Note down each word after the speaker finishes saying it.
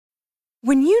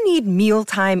When you need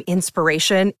mealtime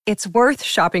inspiration, it's worth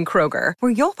shopping Kroger,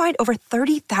 where you'll find over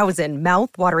 30,000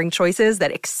 mouth-watering choices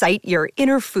that excite your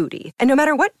inner foodie. And no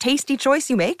matter what tasty choice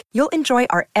you make, you'll enjoy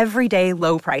our everyday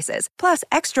low prices, plus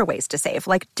extra ways to save,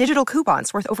 like digital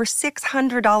coupons worth over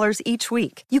 $600 each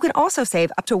week. You can also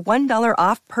save up to $1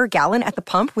 off per gallon at the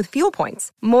pump with fuel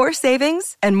points. More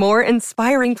savings and more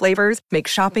inspiring flavors make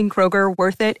shopping Kroger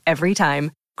worth it every time.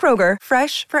 Kroger,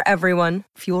 fresh for everyone.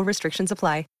 Fuel restrictions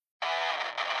apply.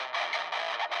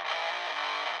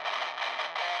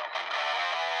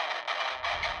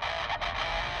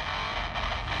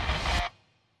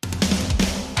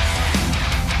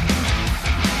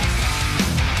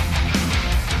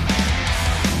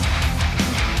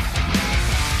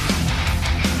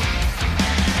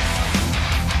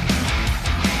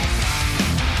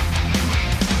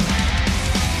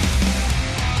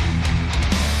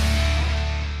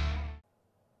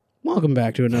 Welcome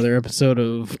back to another episode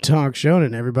of Talk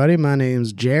Shonen, everybody. My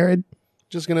name's Jared.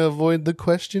 Just going to avoid the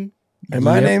question. And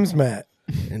my name's Matt.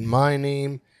 And my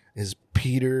name is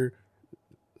Peter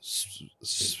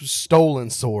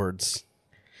Stolen Swords.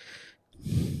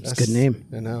 That's a good name.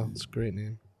 I know. It's a great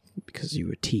name. Because you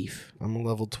were Teef. I'm a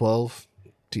level 12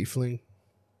 tiefling.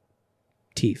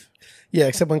 Teef. Yeah,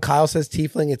 except when Kyle says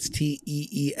tiefling, it's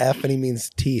T-E-E-F, and he means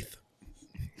teeth.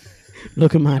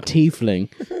 Look at my tiefling.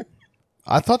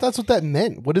 I thought that's what that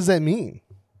meant. What does that mean?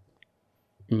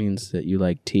 It means that you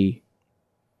like tea.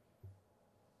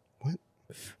 What?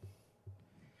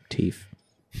 Teef.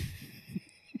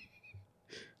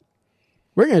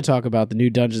 We're going to talk about the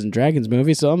new Dungeons & Dragons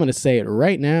movie, so I'm going to say it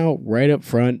right now, right up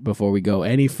front, before we go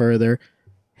any further.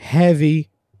 Heavy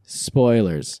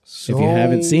spoilers. If you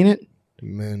haven't seen it,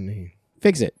 many.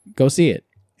 Fix it. Go see it.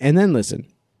 And then listen.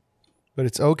 But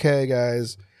it's okay,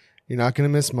 guys. You're not going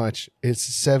to miss much. It's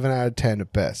a 7 out of 10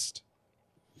 at best.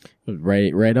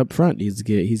 Right up front. He's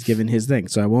given his thing,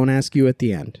 so I won't ask you at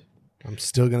the end. I'm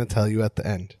still going to tell you at the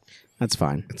end. That's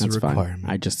fine. It's That's a requirement. Fine.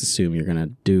 I just assume you're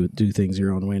going to do things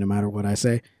your own way no matter what I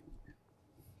say.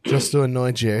 Just to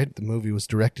annoy Jared, the movie was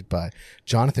directed by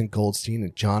Jonathan Goldstein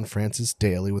and John Francis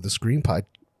Daly with a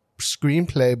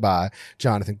screenplay by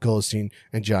Jonathan Goldstein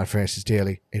and John Francis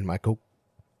Daly and Michael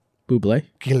Bublé?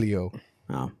 Giglio.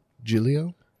 Oh.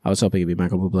 Giglio? I was hoping it'd be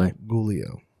Michael Bublé.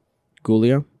 Giulio.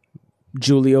 Giulio?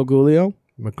 Julio Giulio?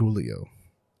 Magulio.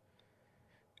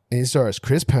 And he stars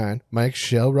Chris Pine, Mike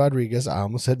Shell Rodriguez. I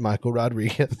almost said Michael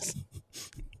Rodriguez.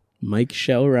 Mike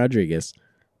Shell Rodriguez.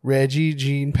 Reggie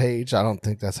Jean Page. I don't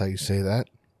think that's how you say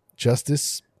that.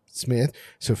 Justice Smith.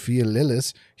 Sophia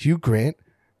Lillis. Hugh Grant.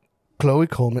 Chloe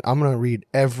Coleman. I'm going to read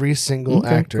every single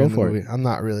actor in the movie. I'm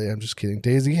not really. I'm just kidding.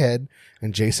 Daisy Head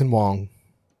and Jason Wong.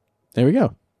 There we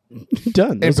go.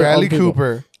 Done. And Bradley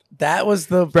Cooper. That was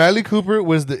the... Bradley Cooper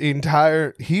was the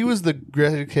entire... He was the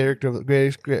greatest character of the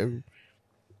greatest...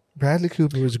 Bradley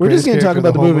Cooper was the We're just going to talk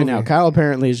about the movie now. Kyle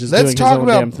apparently is just Let's doing talk his own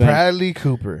damn about thing. Bradley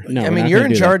Cooper. No, I mean, you're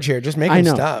in charge here. Just make him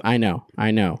stop. I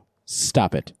know.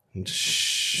 Stop it.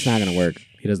 It's not going to work.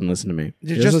 He doesn't listen to me.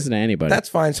 He doesn't listen to anybody. That's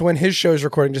fine. So when his show's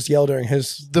recording, just yell during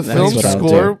his... The film what I'll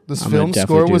score. do. This I'm film gonna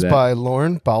score definitely was do that. by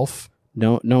Lauren Balfe.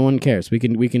 No one cares. We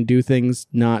can do things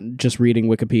not just reading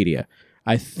Wikipedia.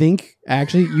 I think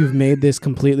actually you've made this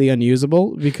completely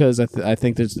unusable because I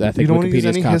think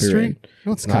Wikipedia is copyrighted.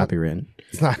 No, it's It's not. copyrighted.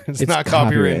 It's not. It's It's not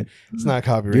copyrighted. copyrighted. It's not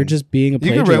copyrighted. You're just being a plagiarizer.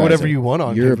 You can write whatever you want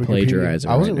on You're a Wikipedia. plagiarizer.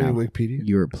 I wasn't right reading now. Wikipedia.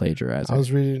 You're a plagiarizer. I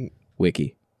was reading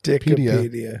Wiki.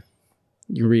 Dickopedia.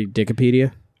 You read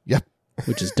Dickopedia? Yep.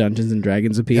 Which is Dungeons and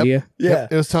Dragonsopedia. Yep. Yeah.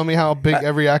 Yep. It was telling me how big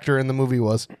every actor in the movie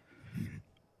was.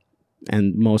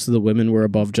 And most of the women were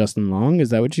above Justin Long.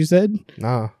 Is that what you said?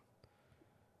 Nah.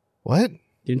 What?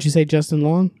 Didn't you say Justin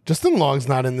Long? Justin Long's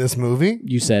not in this movie.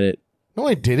 You said it. No,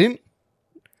 I didn't.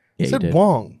 Yeah, I said you did.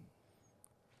 Wong.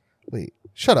 Wait,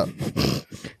 shut up.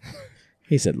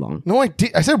 He said Long. No, I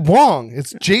did. I said Wong.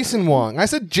 It's Jason Wong. I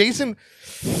said Jason.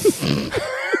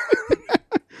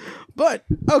 But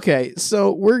okay,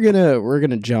 so we're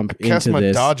gonna jump Cast into my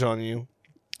this. dodge on you.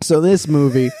 So this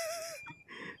movie,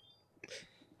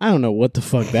 I don't know what the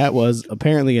fuck that was.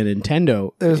 Apparently a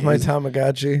Nintendo. There's my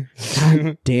Tamagotchi.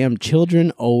 God damn,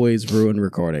 children always ruin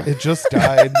recording. It just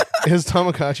died. His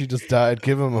Tamagotchi just died.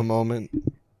 Give him a moment.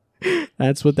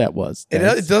 That's what that was.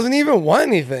 It doesn't even want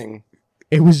anything.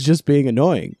 It was just being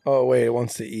annoying. Oh, wait, it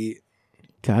wants to eat.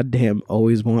 Goddamn,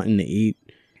 always wanting to eat.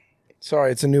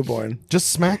 Sorry, it's a newborn. Just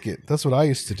smack it. That's what I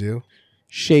used to do.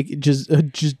 Shake it.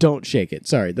 Just don't shake it.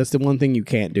 Sorry, that's the one thing you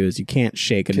can't do is you can't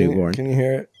shake a newborn. Can you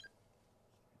hear it?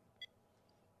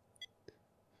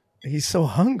 He's so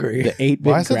hungry. The 8-bit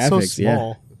Why is graphics, it so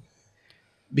small? yeah.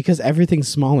 Because everything's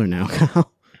smaller now,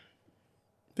 Kyle.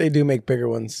 They do make bigger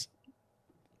ones.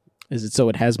 Is it so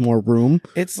it has more room?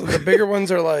 It's the bigger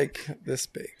ones are like this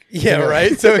big. Yeah,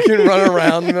 right. So it can run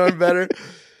around more better.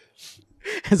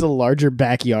 Has a larger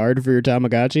backyard for your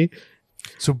Tamagotchi?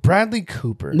 So Bradley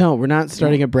Cooper. No, we're not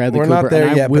starting at Bradley We're Cooper. not there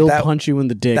and yet, I but will that- punch you in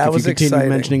the dick that if you was continue exciting.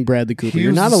 mentioning Bradley Cooper. He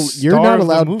You're was not the you're star not of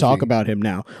the allowed to talk movie. about him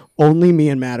now. Only me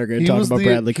and Matt are going to talk about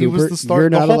Bradley He Cooper. was the star. You're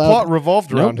The not whole allowed. plot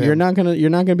revolved around him. You're not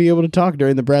going to be able to talk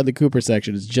during the Bradley Cooper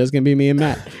section. It's just going to be me and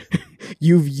Matt.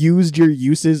 You've used your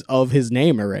uses of his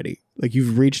name already. Like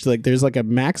you've reached there's like a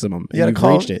maximum. You and gotta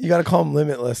you've reached it. You gotta call him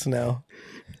Limitless now.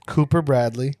 Cooper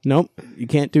Bradley. Nope, you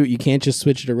can't do it. You can't just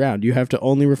switch it around. You have to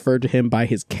only refer to him by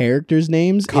his characters'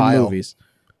 names in Kyle. movies.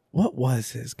 What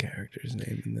was his character's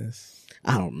name in this?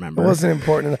 I don't remember. It wasn't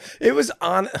important enough. It was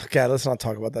on. Okay, let's not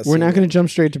talk about that. We're not going to jump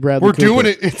straight to Bradley We're Cooper. doing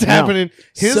it. It's happening.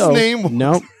 His name was-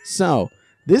 Nope. So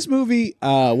this movie,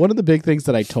 one of the big things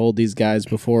that I told these guys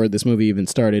before this movie even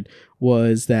started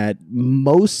was that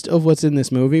most of what's in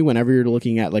this movie, whenever you're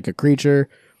looking at like a creature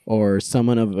or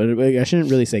someone of, I shouldn't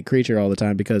really say creature all the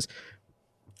time because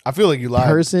I feel like you lied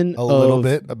person a little of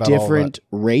bit about different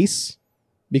race,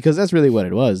 because that's really what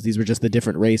it was. These were just the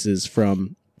different races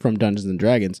from Dungeons and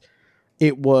Dragons.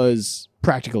 It was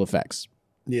practical effects.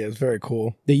 Yeah, it's very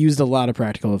cool. They used a lot of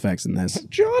practical effects in this.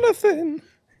 Jonathan.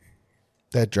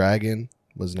 That dragon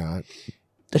was not.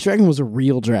 The dragon was a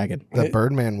real dragon. That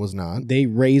Birdman was not. They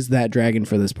raised that dragon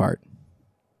for this part.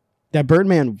 That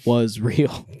Birdman was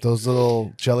real. Those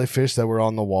little jellyfish that were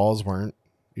on the walls weren't,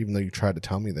 even though you tried to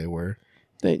tell me they were.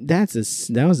 That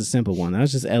was a simple one. That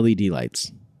was just LED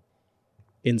lights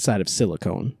inside of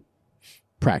silicone.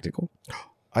 Practical.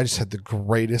 I just had the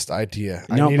greatest idea.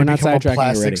 No, I need we're to not become a sidetracking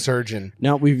plastic already. surgeon.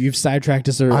 No, you've sidetracked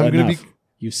us I'm gonna enough. be-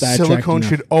 You've sidetracked Silicone enough.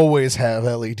 should always have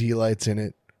LED lights in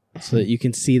it. So that you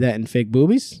can see that in fake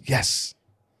boobies? Yes.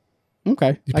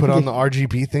 Okay. You put on the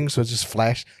RGB thing so it just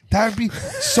flash. That would be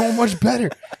so much better.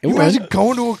 It You would. imagine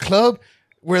going to a club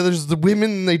where there's the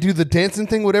women and they do the dancing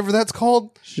thing, whatever that's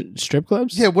called. strip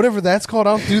clubs? Yeah, whatever that's called,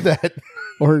 I'll do that.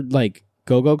 Or like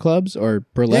go-go clubs or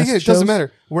burlesque Yeah, it shows? doesn't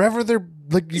matter. Wherever they're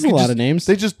like, There's a lot of names.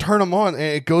 They just turn them on and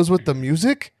it goes with the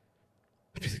music.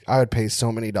 I would pay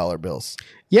so many dollar bills.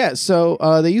 Yeah, so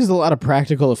they used a lot of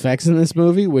practical effects in this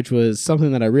movie, which was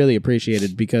something that I really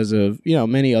appreciated because of,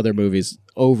 many other movies'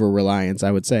 over-reliance,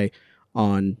 I would say,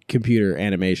 on computer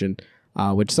animation,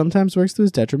 which sometimes works to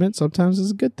its detriment, sometimes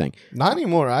is a good thing. Not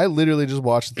anymore. I literally just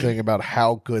watched the thing about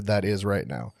how good that is right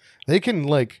now. They can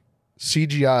like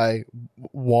CGI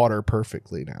water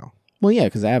perfectly now. Well, yeah,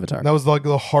 because Avatar. That was like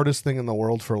the hardest thing in the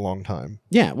world for a long time.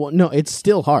 Yeah, well, no, it's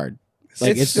still hard.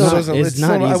 Like, It it's still not, doesn't- it's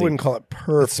not still- I easy. wouldn't call it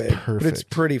perfect, but it's perfect.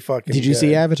 pretty fucking. Did you see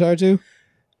good. Avatar too?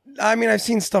 I mean, I've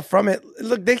seen stuff from it.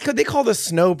 Look, they call the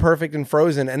snow perfect and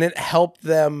Frozen, and it helped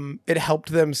them. It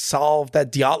helped them solve that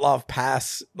Dyatlov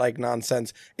Pass like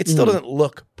nonsense. It still doesn't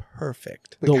look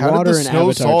perfect. The Like, how did water the in snow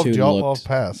Avatar solve 2 Dyatlov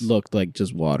Pass? looked like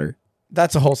just water.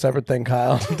 That's a whole separate thing,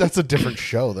 Kyle. That's a different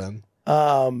show then.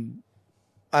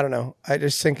 I don't know. I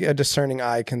just think a discerning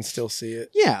eye can still see it.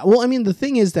 Yeah, well, I mean, the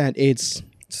thing is that it's...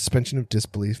 Suspension of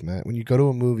disbelief, Matt. When you go to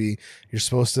a movie, you're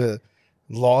supposed to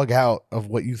log out of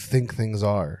what you think things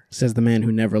are. Says the man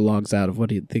who never logs out of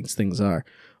what he thinks things are.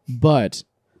 But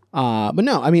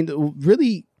no, I mean,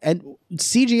 really, and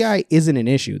CGI isn't an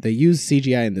issue. They use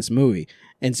CGI in this movie,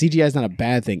 and CGI is not a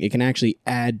bad thing. It can actually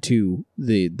add to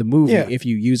the movie Yeah. if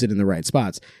you use it in the right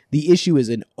spots. The issue is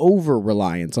an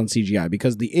over-reliance on CGI,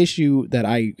 because the issue that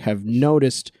I have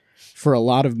noticed for a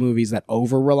lot of movies that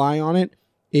over-rely on it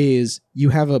is you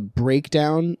have a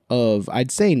breakdown of,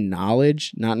 I'd say,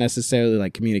 knowledge, not necessarily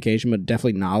like communication, but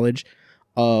definitely knowledge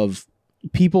of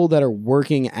people that are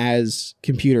working as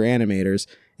computer animators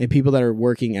and people that are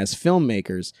working as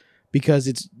filmmakers,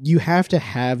 because you have to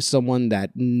have someone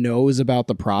that knows about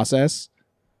the process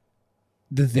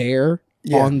there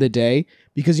on the day,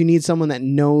 because you need someone that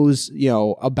knows,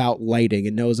 about lighting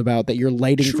and knows about that you're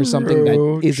lighting for something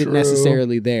that isn't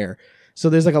necessarily there. So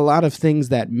there's like a lot of things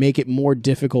that make it more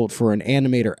difficult for an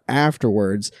animator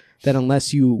afterwards, that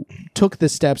unless you took the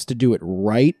steps to do it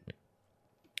right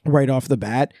off the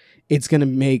bat, it's going to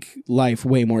make life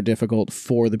way more difficult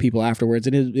for the people afterwards.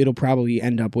 And it'll probably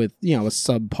end up with, a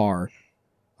subpar,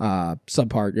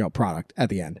 product at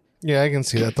the end. Yeah, I can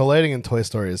see that. The lighting in Toy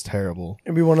Story is terrible.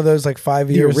 It'd be one of those like 5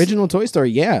 The years. original Toy Story,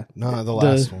 yeah. No, the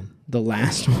last one. The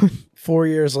last one. 4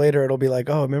 years later, it'll be like,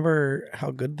 oh, remember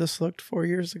how good this looked 4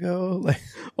 years ago? Like,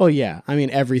 Oh yeah, I mean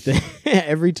everything.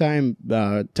 Every time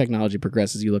technology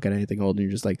progresses, you look at anything old and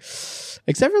you're just like,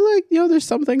 except for like there's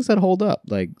some things that hold up,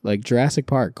 like Jurassic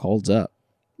Park holds up,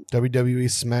 WWE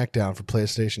SmackDown for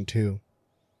PlayStation 2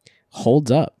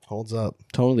 holds up, holds up.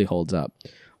 totally holds up.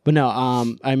 But no,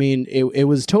 I mean, it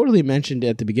was totally mentioned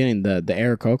at the beginning. The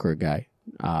Aaron Coker guy,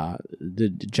 the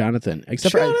Jonathan.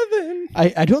 Except Jonathan.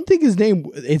 I don't think his name.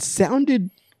 It sounded.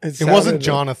 It wasn't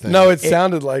Jonathan. No, it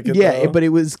sounded like it. Yeah, though. but it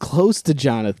was close to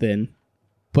Jonathan,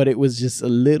 but it was just a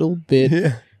little bit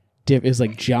different. It was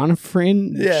like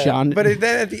Jonathan. Yeah, but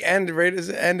then at the end, right as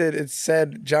it ended, it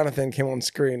said Jonathan came on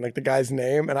screen, like the guy's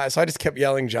name, and so I just kept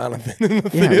yelling Jonathan in the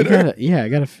theater. I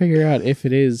gotta figure out if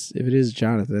it is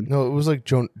Jonathan. No, it was like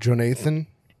Jonathan. Joe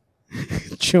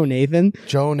Nathan.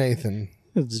 Joe Nathan.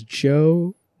 It's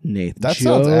Joe Nathan. That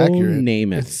sounds accurate.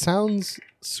 Namath. It sounds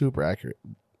super accurate.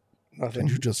 Nothing.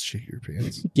 Did you just shit your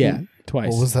pants? Yeah,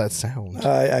 twice. What was that sound?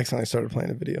 I accidentally started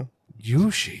playing a video.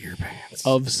 You shit your pants.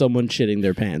 Of someone shitting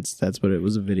their pants. That's what it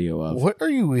was a video of. What are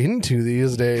you into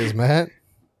these days, Matt?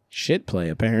 Shit play,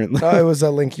 apparently. Oh, it was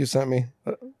a link you sent me.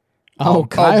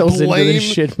 Kyle's into this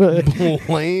shit.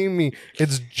 Blame me.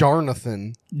 It's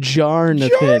Jarnathan.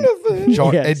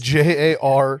 Jarnathan. Yes.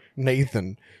 Jar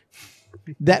Nathan.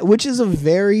 That, which is a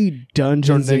very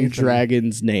Dungeons and Jonathan.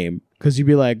 Dragons name. Because you'd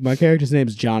be like, my character's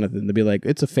name's Jonathan. They'd be like,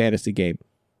 it's a fantasy game.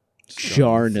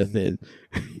 Jarnathan.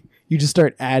 You just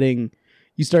start adding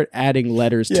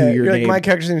letters to your you're name. like, my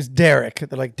character's name is Derek.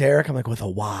 They're like, Derek? I'm like, with a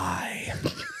Y.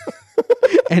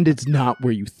 And it's not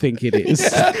where you think it is.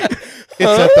 It's at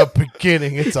the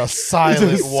beginning. It's a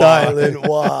silent It's a Y. silent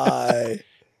Y.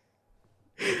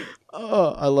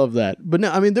 Oh, I love that. But no,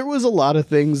 I mean, there was a lot of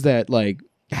things that like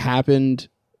happened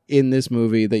in this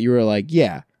movie that you were like,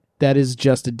 yeah, that is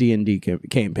just a D&D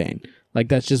campaign. Like,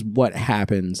 that's just what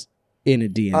happens in a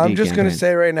D&D I'm just campaign. going to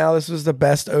say right now, this was the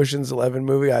best Ocean's 11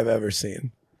 movie I've ever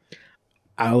seen.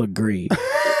 I'll agree.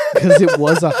 Because it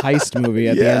was a heist movie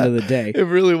at the end of the day. It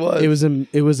really was.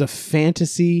 It was a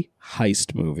fantasy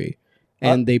heist movie.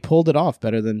 And they pulled it off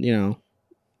better than,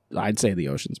 I'd say the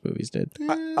Ocean's movies did.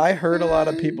 I heard a lot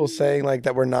of people saying like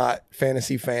that we're not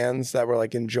fantasy fans that were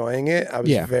like enjoying it. I was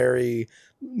very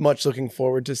much looking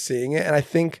forward to seeing it. And I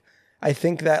think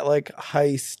that like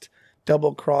heist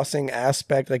double crossing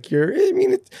aspect, like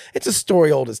it's a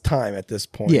story old as time at this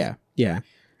point. Yeah. Yeah.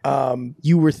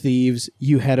 You were thieves.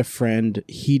 You had a friend.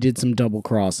 He did some double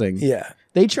crossing. Yeah.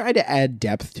 They tried to add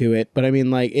depth to it, but I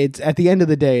mean, like, it's at the end of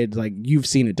the day, it's like you've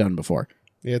seen it done before.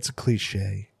 Yeah, it's a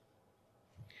cliche.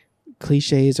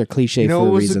 Cliches are cliche for a it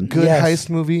was reason. a good heist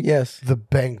movie? Yes. The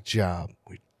Bank Job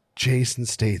with Jason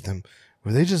Statham,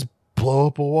 where they just blow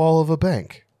up a wall of a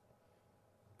bank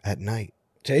at night.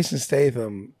 Jason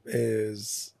Statham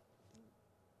is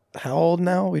how old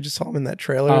now? We just saw him in that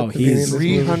trailer. Oh, he's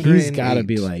 300. He's got to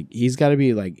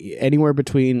be like anywhere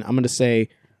between, I'm going to say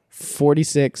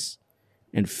 46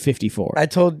 and 54. I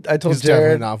told He's definitely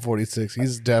Jared not 46.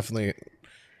 He's definitely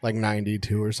like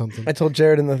 92 or something. I told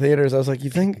Jared in the theaters, I was like, you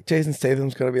think Jason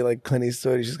Statham's going to be like Clint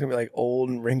Eastwood? He's just going to be like old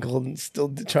and wrinkled and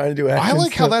still trying to do action I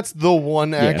like how stuff. that's the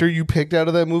one actor you picked out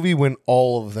of that movie when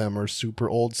all of them are super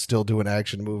old, still doing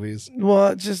action movies.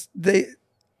 Well, just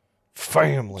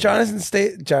Family. Jason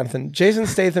Statham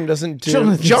doesn't do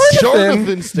Jonathan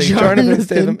Statham. Jonathan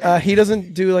Statham. He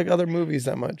doesn't do like other movies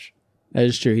that much. That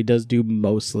is true. He does do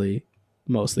mostly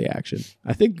action.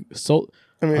 I think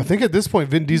I think at this point,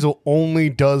 Vin Diesel only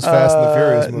does Fast and the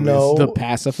Furious movies. no. The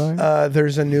Pacifier.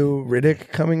 There's a new Riddick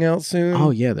coming out soon. Oh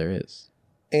yeah, there is.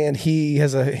 And he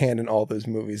has a hand in all those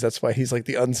movies. That's why he's like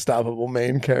the unstoppable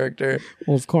main character.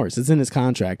 Well, of course, it's in his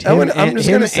contract. I'm Him just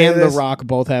gonna say and this. The Rock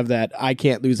both have that. I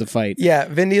can't lose a fight. Yeah,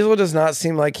 Vin Diesel does not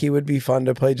seem like he would be fun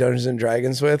to play Dungeons and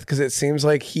Dragons with because it seems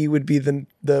like he would be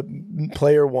the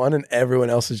player one and everyone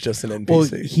else is just an NPC.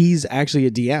 Well, he's actually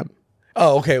a DM.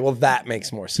 Oh, okay. Well, that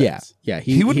makes more sense. Yeah.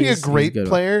 He would be a he's great good.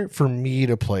 player for me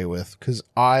to play with because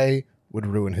I would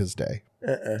ruin his day.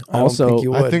 I Also, don't think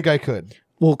you would. I think I could.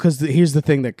 Well, because here's the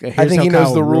thing that I think he knows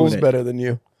Kyle the rules ruined it. better than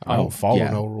you. I don't follow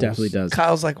no rules. Definitely does.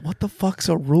 Kyle's like, what the fuck's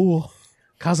a rule?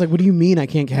 Kyle's like, what do you mean I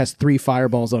can't cast 3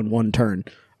 fireballs on one turn?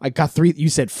 I got 3. You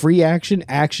said free action,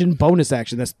 bonus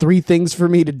action. That's 3 things for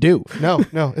me to do. No,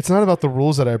 it's not about the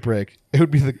rules that I break. It would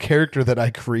be the character that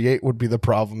I create would be the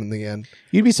problem in the end.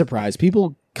 You'd be surprised.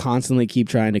 People constantly keep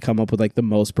trying to come up with like the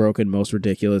most broken, most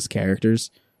ridiculous characters.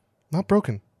 Not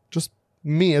broken. Just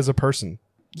me as a person.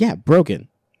 Yeah, broken.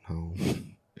 Oh.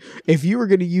 If you were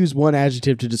going to use one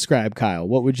adjective to describe Kyle,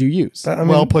 what would you use? I mean,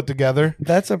 Well put together.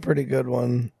 that's a pretty good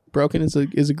one. Broken is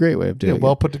a great way of doing Yeah, it.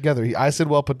 well put together. I said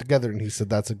well put together, and he said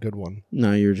that's a good one.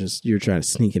 No, you're trying to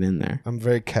sneak it in there. I'm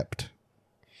very kept.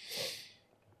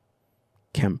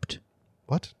 Kempt.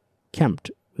 What? Kempt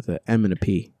with an M and a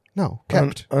P. No,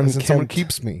 kept. As in someone unkempt.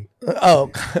 keeps me. Oh,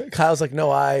 Kyle's like,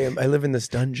 no, I live in this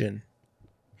dungeon.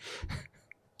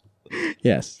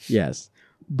 Yes.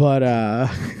 But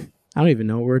I don't even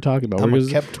know what we're talking about. I'm a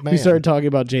kept man. We started talking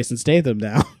about Jason Statham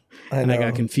now, and I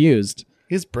got confused.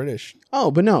 He's British. Oh,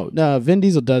 but no, Vin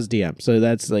Diesel does DM, so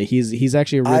that's like he's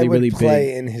actually a really really play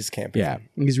big in his campaign. Yeah,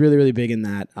 he's really really big in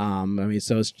that. I mean,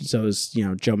 so is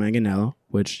Joe Manganiello,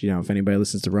 which if anybody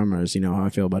listens to Rummers, you know how I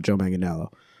feel about Joe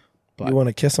Manganiello. But you want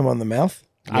to kiss him on the mouth?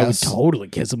 I would totally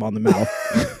kiss him on the mouth.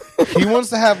 He wants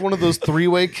to have one of those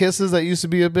 3-way kisses that used to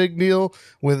be a big deal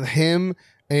with him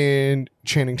and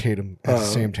Channing Tatum at the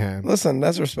same time. Listen,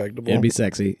 that's respectable. It'd be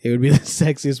sexy. It would be the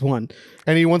sexiest one.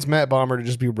 And he wants Matt Bomber to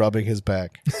just be rubbing his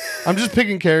back. I'm just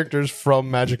picking characters from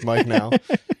Magic Mike now.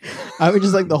 I would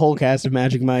just like the whole cast of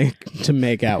Magic Mike to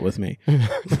make out with me.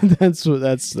 That's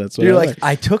what You're like,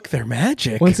 I took their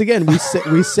magic. Once again, we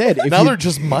said if now they're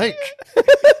just Mike.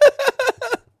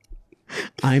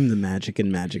 I'm the Magic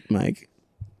and Magic Mike.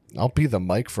 I'll be the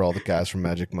Mike for all the guys from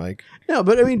Magic Mike. No,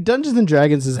 but I mean, Dungeons and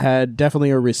Dragons has had definitely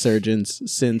a resurgence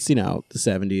since, the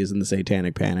 70s and the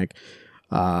Satanic Panic.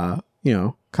 Kyle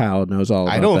knows all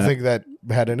about that. I don't think that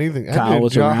had anything. Kyle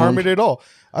was around. Harm it at all.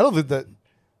 I don't think that.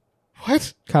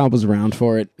 What? Kyle was around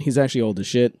for it. He's actually old as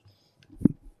shit.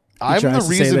 I'm the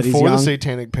reason for the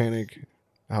Satanic Panic.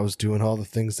 I was doing all the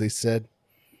things they said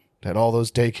that all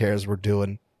those daycares were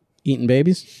doing. Eating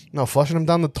babies? No, flushing them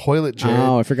down the toilet, Jared.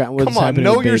 Oh, I forgot what's happening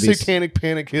know with your babies. Satanic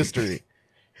Panic history.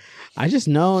 I just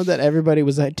know that everybody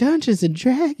was like, Dungeons and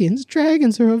Dragons,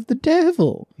 dragons are of the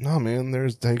devil. No, man,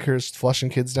 there's daycares flushing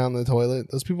kids down the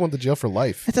toilet. Those people went to jail for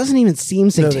life. That doesn't even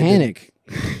seem satanic.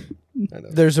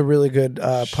 There's a really good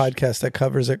podcast that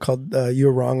covers it called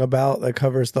You're Wrong About, that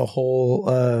covers the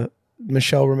whole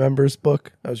Michelle Remembers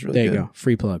book. That was really good. There you go.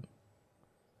 Free plug.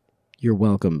 You're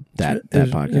welcome, that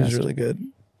podcast. It was really good.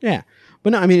 Yeah.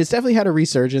 But no, I mean, it's definitely had a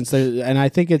resurgence there, and I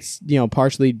think it's,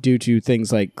 partially due to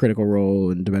things like Critical Role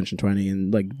and Dimension 20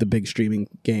 and like the big streaming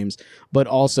games, but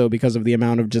also because of the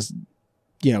amount of just,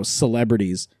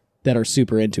 celebrities that are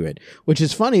super into it, which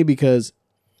is funny because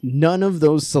none of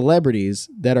those celebrities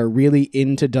that are really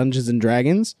into Dungeons and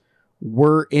Dragons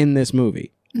were in this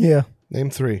movie. Yeah. Name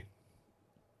 3.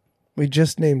 We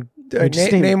just named,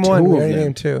 named name one. We two of already them.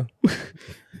 named 2.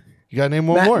 You got to name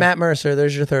one more. Matt Mercer,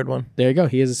 there's your third one. There you go.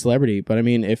 He is a celebrity. But I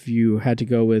mean, if you had to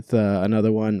go with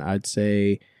another one, I'd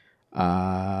say...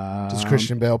 Does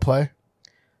Christian Bale play?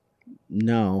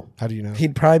 No. How do you know?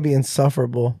 He'd probably be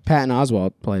insufferable. Patton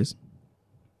Oswalt plays.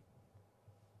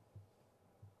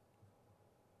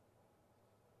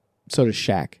 So does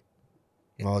Shaq.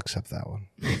 I'll accept that one.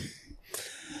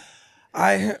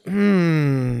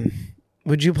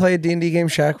 Would you play a D&D game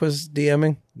Shaq was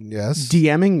DMing? Yes.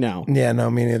 DMing? No. Yeah, no,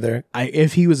 me neither.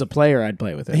 If he was a player, I'd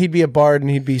play with him. He'd be a bard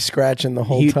and he'd be scratching the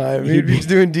whole time. He'd be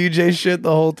doing DJ shit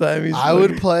the whole time. I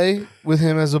would play with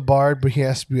him as a bard, but he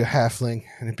has to be a halfling,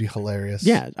 and it'd be hilarious.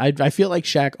 Yeah, I feel like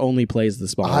Shaq only plays the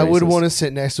small I would races. want to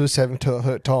sit next to a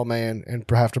 7-foot tall man and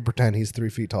have to pretend he's 3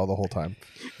 feet tall the whole time.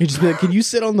 You'd just be like, can you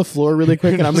sit on the floor really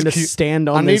quick and I'm going to stand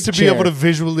on I this need to chair. be able to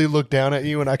visually look down at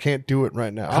you, and I can't do it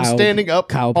right now. I'm Kyle- standing up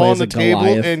Kyle on plays the a table,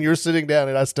 Goliath. and you're sitting down,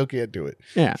 and I still can't do it.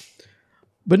 Yeah.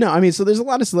 But no, I mean, so there's a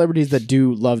lot of celebrities that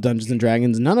do love Dungeons and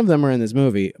Dragons. None of them are in this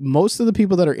movie. Most of the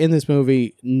people that are in this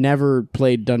movie never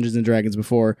played Dungeons and Dragons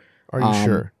before. Are you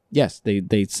sure? Yes,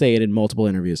 they say it in multiple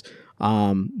interviews.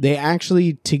 They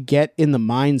actually, to get in the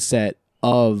mindset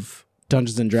of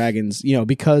Dungeons and Dragons,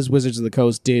 because Wizards of the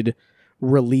Coast did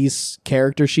release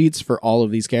character sheets for all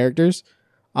of these characters,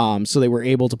 so they were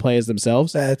able to play as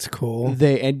themselves. That's cool.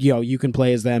 You can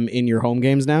play as them in your home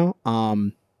games now.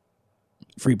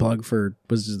 Free plug for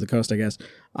Wizards of the Coast, I guess.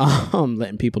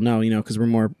 Letting people know, because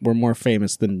we're more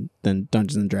famous than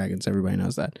Dungeons and Dragons. Everybody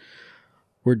knows that.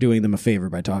 We're doing them a favor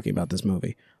by talking about this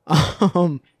movie.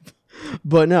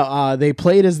 But no, they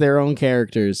played as their own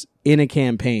characters in a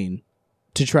campaign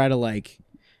to try to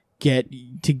get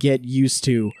used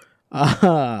to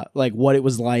what it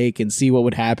was like and see what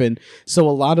would happen. So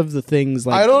a lot of the things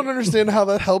I don't understand how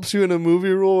that helps you in a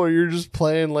movie role, or you're just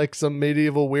playing like some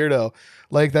medieval weirdo.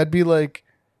 Like that'd be like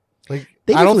I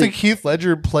don't think Heath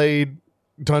Ledger played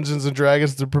Dungeons and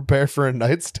Dragons to prepare for A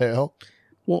Knight's Tale.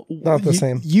 Well, not the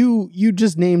same. You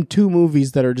just named 2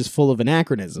 movies that are just full of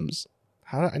anachronisms.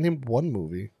 I named one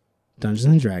movie. Dungeons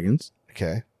and Dragons.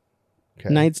 Okay.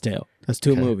 Knight's Tale. That's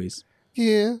 2 movies.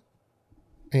 Yeah.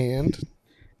 And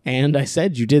I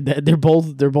said you did that. They're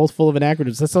both full of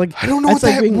anachronisms. That's like I don't know what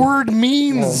that word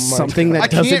means. Something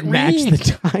that doesn't match the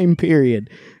time period.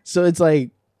 So it's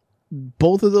like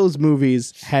both of those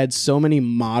movies had so many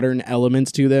modern elements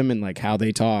to them, and how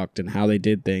they talked and how they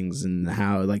did things and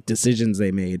how decisions they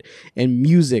made, and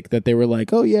music that they were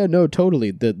like, oh yeah, no,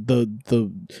 totally. The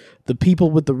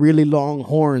people with the really long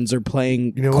horns are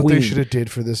playing. You know Queen. what they should have did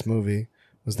for this movie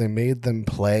was they made them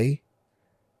play,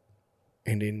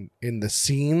 and in the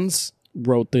scenes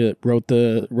wrote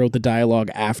the dialogue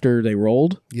after they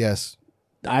rolled. Yes.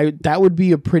 That would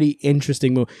be a pretty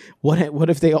interesting move. What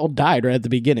if they all died right at the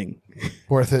beginning?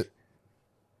 Worth it.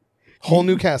 Whole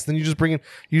new cast. Then you just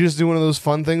do one of those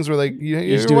fun things where like you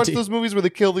ever watch those movies where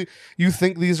they kill you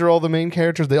think these are all the main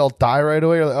characters, they all die right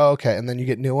away. You're like, oh, okay, and then you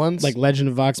get new ones like Legend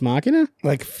of Vox Machina,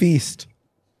 like Feast,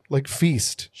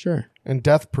 sure, and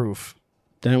Death Proof.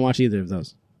 Didn't watch either of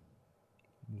those.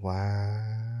 Wow.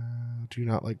 Do you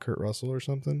not like Kurt Russell or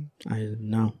something?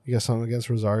 No. You got something against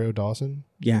Rosario Dawson?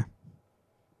 Yeah.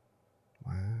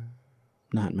 Wow.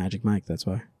 Not Magic Mike, that's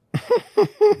why.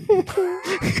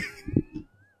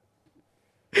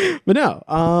 But no,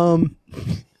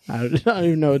 I don't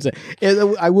even know what to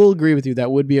say. I will agree with you.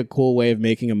 That would be a cool way of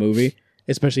making a movie,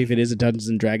 especially if it is a Dungeons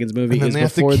and Dragons movie. And then they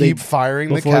have to keep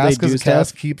firing the cast because the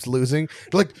cast keeps losing.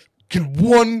 They're like, can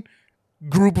one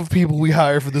group of people we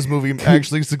hire for this movie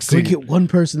actually succeed? Can we get one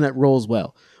person that rolls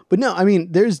well? But no, I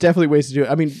mean, there's definitely ways to do it.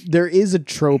 I mean, there is a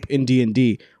trope in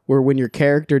D&D where when your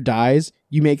character dies,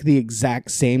 you make the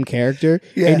exact same character,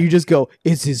 and you just go,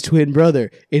 it's his twin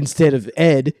brother. Instead of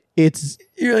Ed,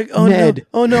 you're like, oh Ned.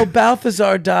 No, oh no,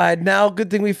 Balthazar died. Now, good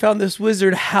thing we found this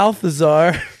wizard,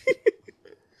 Halthazar.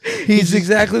 He's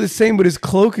exactly the same, but his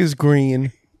cloak is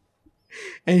green.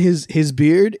 And his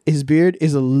beard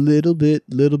is a little bit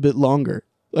longer.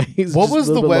 Like what was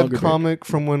the web comic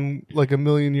from when, like, a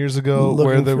million years ago,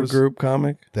 where there was group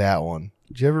comic? That one.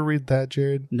 Did you ever read that,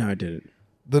 Jared? No, I didn't.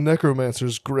 The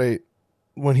Necromancer's great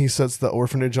when he sets the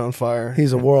orphanage on fire.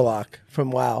 He's a warlock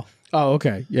from WoW. Oh,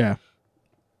 okay, yeah.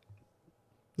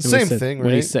 Same thing, right?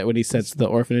 When he sets the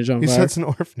orphanage on fire. He sets an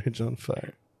orphanage on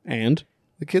fire. And?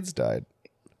 The kids died.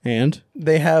 And?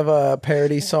 They have a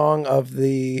parody song of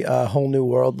the Whole New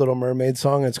World Little Mermaid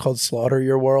song. It's called Slaughter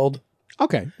Your World.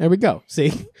 Okay, there we go.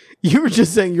 See? You were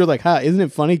just saying, you're like, isn't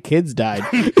it funny? Kids died.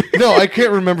 No, I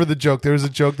can't remember the joke. There was a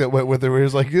joke that went with it where he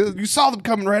was like, you saw them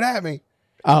coming right at me.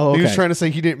 Oh, okay. He was trying to say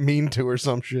he didn't mean to or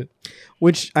some shit.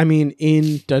 Which, I mean,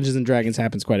 in Dungeons and Dragons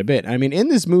happens quite a bit. I mean, in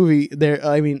this movie,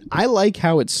 I like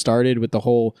how it started with the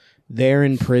whole they're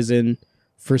in prison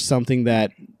for something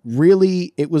that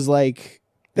really, it was like...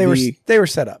 They were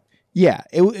set up. Yeah,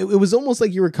 it was almost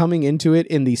like you were coming into it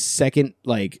in the second,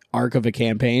 like, arc of a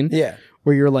campaign. Yeah.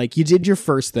 Where you're like, you did your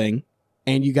first thing,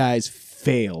 and you guys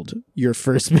failed your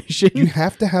first mission. You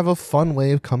have to have a fun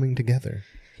way of coming together.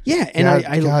 Yeah, and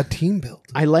I team build.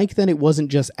 I like that it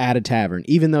wasn't just at a tavern,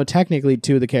 even though technically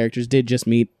two of the characters did just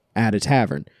meet at a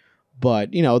tavern.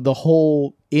 But, the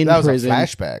whole prison... That was a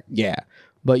flashback. Yeah.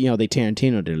 But, they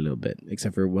Tarantino did a little bit,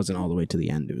 except for it wasn't all the way to the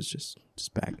end. It was just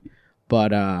back.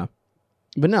 But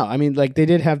no, I mean, like, they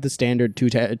did have the standard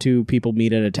two people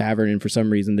meet at a tavern, and for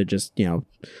some reason they just,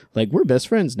 like, we're best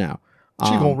friends now. She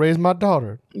gonna raise my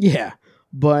daughter. Yeah.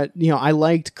 But, I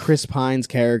liked Chris Pine's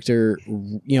character,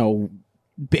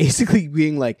 basically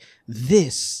being like,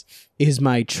 this is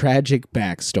my tragic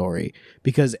backstory,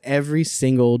 because every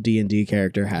single D&D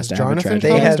character has to have a tragic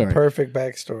backstory. They had perfect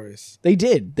backstories. They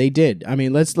did. I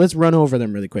mean, let's run over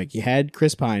them really quick. You had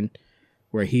Chris Pine,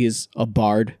 where he is a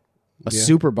bard.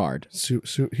 Super bard.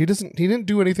 He didn't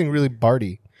do anything really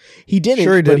bardy. He didn't,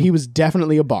 sure he did. But he was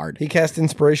definitely a bard. He cast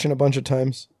Inspiration a bunch of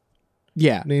times.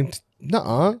 Yeah. Named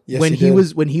nuh-uh.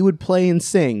 Yes, when he would play and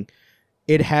sing,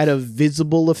 it had a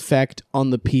visible effect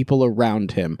on the people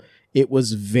around him. It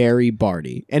was very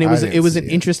bardy. And it was an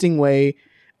interesting way.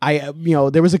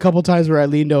 There was a couple times where I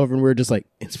leaned over and we were just like,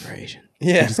 inspiration.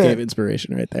 Yeah. I just gave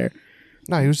inspiration right there.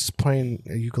 No, he was just playing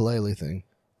a ukulele thing.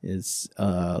 It's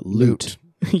lute.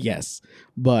 Yes,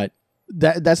 but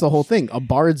that's the whole thing. A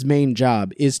bard's main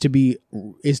job is to be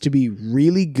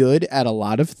really good at a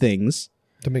lot of things,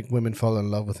 to make women fall in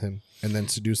love with him and then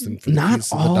seduce them for the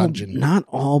keys of the dungeon. Not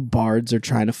all bards are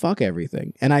trying to fuck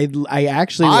everything, and I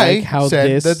actually like how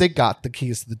that they got the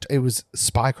keys. It was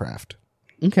spycraft.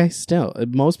 Okay, still,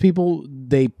 most people,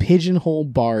 they pigeonhole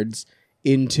bards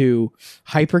into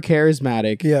hyper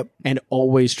charismatic, and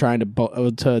always trying to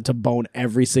bone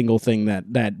every single thing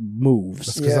that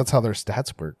moves. Because that's how their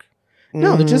stats work.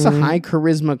 No, they're just a high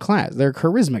charisma class. They're a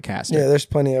charisma caster. Yeah, there's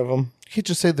plenty of them. You can't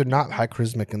just say they're not high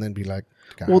charismatic and then be like,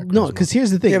 well, no, because here's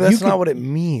the thing. Yeah, but that's not what it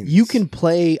means. You can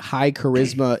play high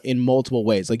charisma in multiple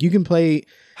ways. Like, you can play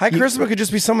high charisma could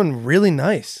just be someone really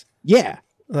nice. Yeah,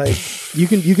 like you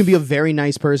can be a very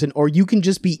nice person, or you can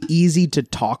just be easy to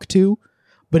talk to.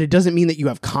 But it doesn't mean that you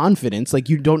have confidence. Like,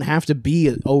 you don't have to be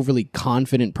an overly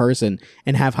confident person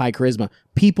and have high charisma.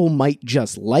 People might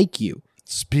just like you.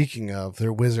 Speaking of,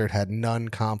 their wizard had none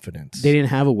confidence. They didn't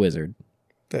have a wizard.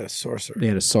 They had a sorcerer. They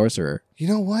had a sorcerer. You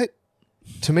know what?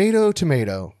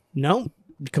 Tomato. No.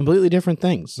 completely different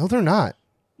things. No, they're not.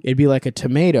 It'd be like a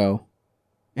tomato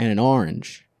and an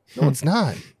orange. No, it's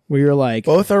not. Where you're like,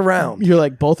 Both are round. you're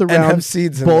like both are And round, have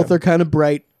seeds in both them. are kind of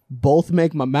bright, both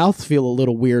make my mouth feel a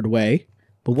little weird way,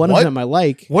 but one What? of them I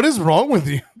like. What is wrong with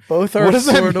you? Both are What does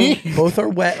that sort of. mean? Both are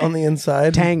wet on the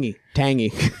inside. Tangy.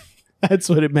 That's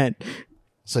what it meant.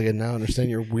 So I can now understand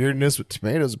your weirdness with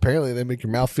tomatoes. Apparently, they make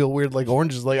your mouth feel weird like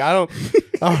oranges. Like I don't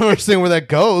understand where that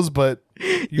goes. But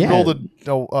you Yeah. rolled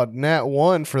a nat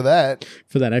 1 for that.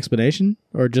 For that explanation,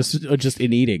 or just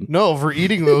in eating. No, for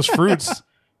eating those fruits.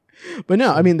 But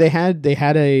no, I mean they had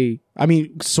I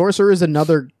mean, sorcerer is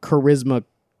another charisma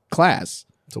class.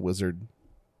 It's a wizard.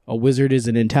 A wizard is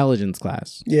an intelligence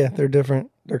class. Yeah, they're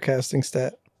different. They're casting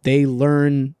stat. They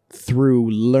learn through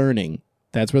learning.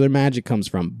 That's where their magic comes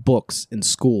from. Books and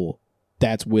school.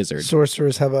 That's wizard.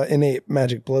 Sorcerers have an innate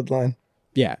magic bloodline.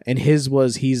 Yeah, and he's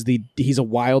a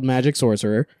wild magic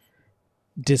sorcerer,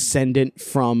 descendant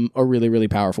from a really, really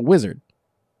powerful wizard.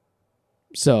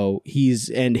 So if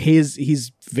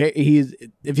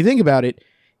you think about it,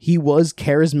 he was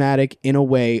charismatic in a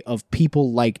way of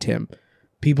people liked him.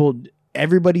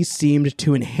 Everybody seemed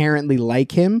to inherently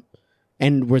like him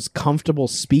and was comfortable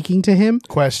speaking to him,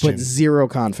 Question. but zero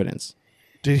confidence.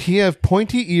 Did he have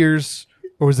pointy ears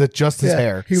or was it just his Yeah,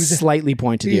 hair? he was a- Slightly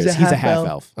pointed he's ears. a He's a half-elf.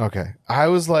 half-elf. Okay. I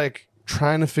was like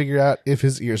trying to figure out if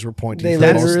his ears were pointy. They for most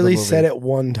of the literally movie. said it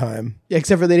one time.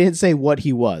 Except for they didn't say what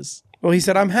he was. Well, he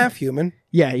said, "I'm half human."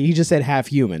 Yeah, he just said half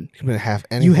human. He couldn't have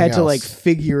anything You had to else. like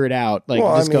figure it out. Like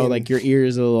Well, I just go mean- like your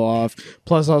ears a little off.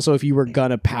 Plus also if you were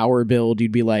gonna power build,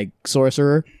 you'd be like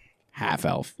sorcerer, half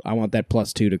elf. I want that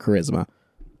 +2 to charisma.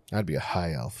 I'd be a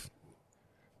high elf.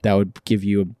 That would give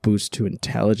you a boost to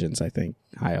intelligence, I think.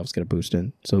 High elves get a boost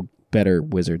in. So better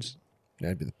wizards. Yeah,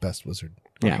 I'd be the best wizard.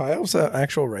 Yeah. Are high elves an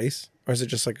actual race, or is it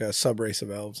just like a sub race of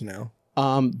elves now?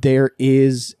 There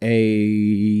is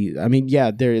they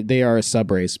are a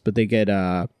sub race, but they get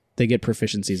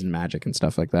proficiencies in magic and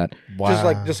stuff like that. Wow.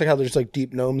 Just like how there's like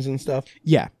deep gnomes and stuff.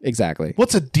 Yeah, exactly.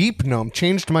 What's a deep gnome?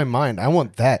 Changed my mind. I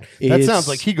want that. That It's- sounds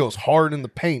like he goes hard in the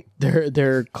paint.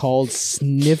 They're called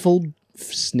snifflebun.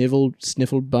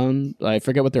 I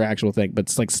forget what their actual thing, but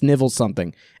it's like snivel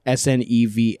something.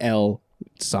 SNEVL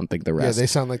something. The Yeah, rest. they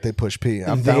sound like they push P.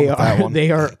 I'm down They with that are one.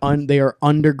 they are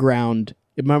underground.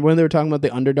 Remember when they were talking about the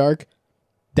Underdark?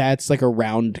 That's like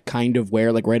around kind of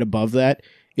where, like right above that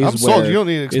is I'm where. sold. You don't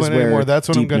need to is explain where anymore. That's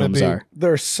what I'm deep gonna gnomes be. are.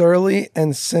 They're surly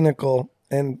and cynical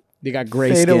and They got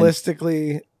gray skin.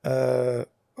 fatalistically. Oh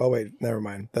wait, never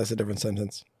mind. That's a different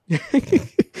sentence.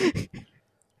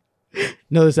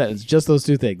 Another sentence. Just those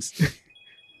two things.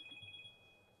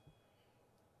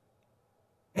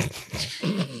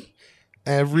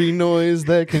 Every noise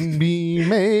that can be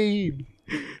made.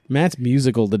 Matt's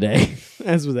musical today.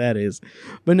 That's what that is.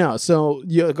 But no, so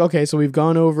okay, so we've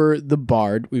gone over the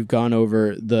bard, we've gone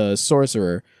over the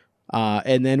sorcerer,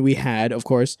 and then we had, of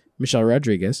course, Michelle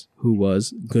Rodriguez, who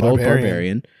was good old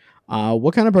barbarian.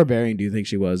 What kind of barbarian do you think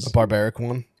she was? A barbaric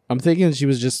one. I'm thinking she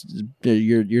was just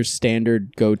your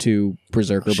standard go-to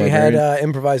berserker She barbarian. had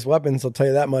improvised weapons. I'll tell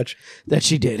you that much. That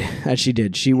she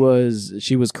did. She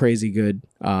was crazy good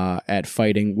at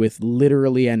fighting with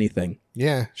literally anything.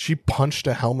 Yeah, she punched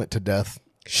a helmet to death.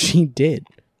 She did.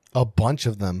 A bunch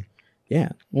of them. Yeah.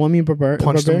 Well, I mean,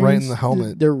 Punched them right in the barbarians,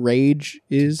 helmet. Their rage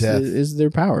is Death. their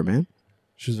power, man.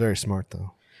 She was very smart,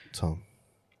 though. So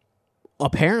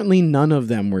Apparently, none of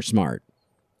them were smart.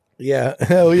 Yeah.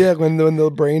 Hell yeah. When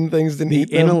the brain things didn't The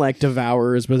eat them. intellect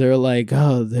devourers, but they're like,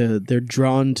 oh, they're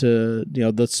drawn to,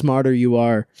 the smarter you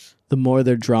are, the more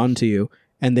they're drawn to you.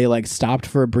 And they like stopped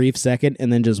for a brief second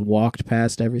and then just walked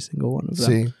past every single one of them.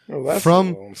 see, Oh, that's a from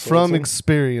little insulting.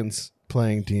 experience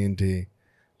playing D&D,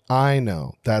 I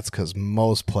know that's because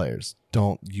most players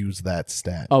don't use that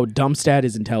stat. Oh, dump stat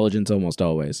is intelligence almost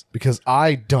always. Because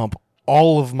I dump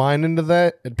all of mine into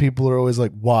that, and people are always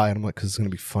like, why? And I'm like, because it's going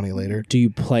to be funny later. Do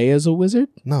you play as a wizard?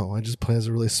 No, I just play as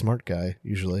a really smart guy,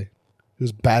 usually,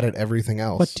 who's bad at everything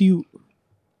else. What do you...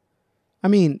 I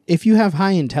mean, if you have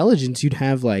high intelligence, you'd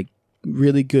have like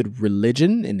really good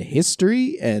religion and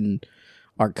history and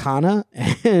arcana,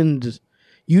 and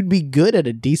you'd be good at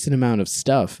a decent amount of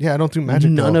stuff. Yeah, I don't do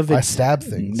magic. None though. of it. I stab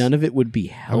things. None of it would be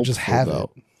helpful. I would just have though.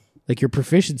 it. Like your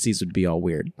proficiencies would be all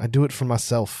weird. I do it for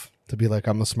myself to be like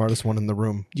I'm the smartest one in the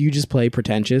room. Do you just play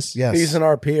pretentious? Yes. He's an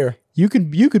RPer. You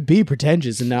could be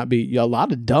pretentious and not be a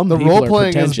lot of dumb the people role are playing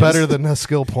is pretentious. better than the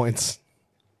skill points.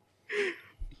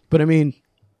 But I mean,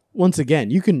 once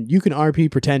again, you can RP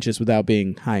pretentious without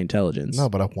being high intelligence. No,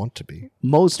 but I want to be.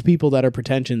 Most people that are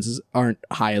pretentious aren't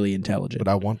highly intelligent. But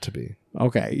I want to be.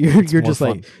 Okay, you're more just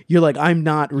fun. like I'm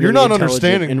not really You're not intelligent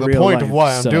understanding in the real point life, of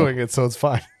why I'm so- doing it, so it's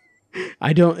fine.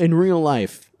 I don't. In real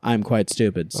life, I'm quite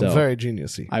stupid. So I'm very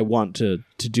geniusy. I want to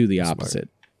do the opposite.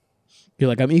 Feel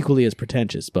like I'm equally as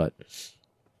pretentious, but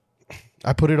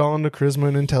I put it all into charisma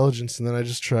and intelligence, and then I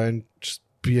just try and just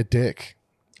be a dick.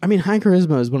 I mean, high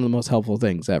charisma is one of the most helpful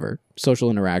things ever. Social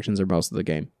interactions are most of the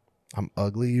game. I'm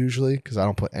ugly usually because I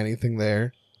don't put anything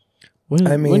there. What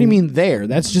do you mean there?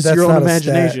 That's just your own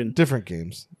imagination. Different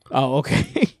games. Oh,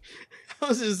 okay. I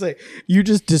was just saying, you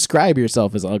just describe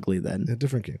yourself as ugly then. Yeah,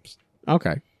 different games.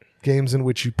 Okay. Games in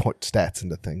which you put stats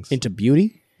into things. Into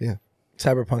beauty? Yeah.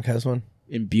 Cyberpunk has one.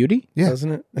 In beauty? Yeah.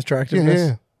 Doesn't it?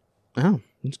 Attractiveness. Yeah. Oh,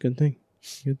 that's a good thing.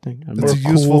 Good thing. It's a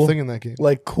useful thing in that game.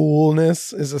 Like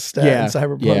coolness is a stat in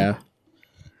Cyberpunk. Yeah.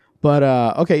 But,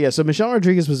 okay, yeah, so Michelle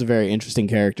Rodriguez was a very interesting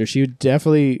character. She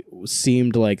definitely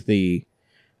seemed like a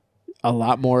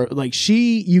lot more, like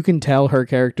you can tell her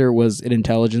character was an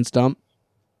intelligence dump.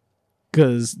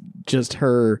 Because just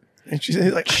her and she's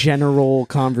like general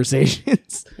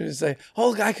conversations. She's say,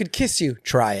 "Oh, I could kiss you.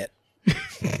 Try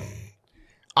it."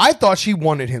 I thought she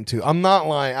wanted him to. I'm not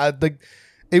lying.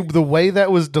 The way that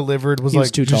was delivered was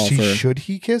like, too tall should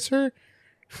he kiss her?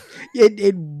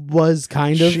 It was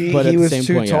kind of, but at the same point,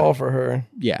 he was too tall for her.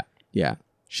 Yeah.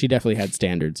 She definitely had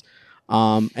standards.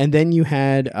 And then you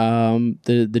had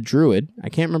the druid. I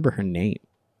can't remember her name.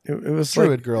 It was druid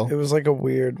like, girl. It was like a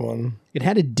weird one. It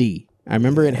had a D. I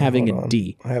remember it having a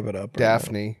D. I have it up.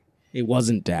 Daphne. Right, it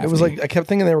wasn't Daphne. it was like I kept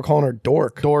thinking they were calling her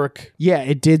Dork. Dork. Yeah,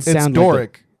 it did sound It's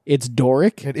Doric. It's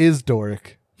Doric. It is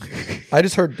Doric. I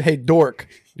just heard, "Hey, Dork."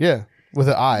 Yeah, with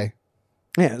an I.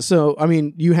 Yeah, so I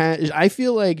mean, I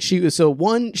feel like she was a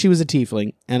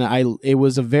tiefling, and it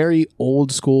was a very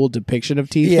old school depiction of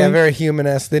tiefling. Yeah, very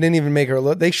human-esque. They didn't even make her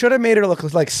look. They should have made her look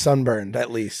like sunburned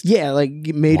at least. Yeah, like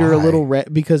made her a little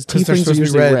red because they're tieflings are supposed to be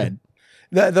usually red.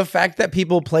 The fact that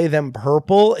people play them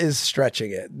purple is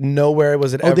stretching it. Nowhere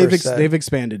was it ever said. They've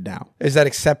expanded now. Is that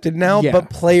accepted now? Yeah. But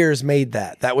players made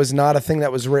that. That was not a thing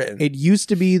that was written. It used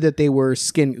to be that they were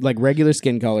regular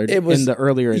skin colored in the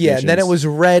earlier editions. Yeah, and then it was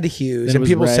red hues, and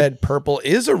people red. said purple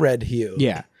is a red hue.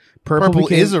 Yeah. Purple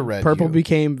is a red Purple hue.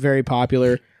 became very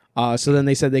popular. So then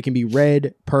they said they can be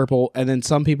red, purple, and then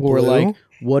some people were like,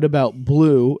 what about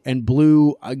blue? And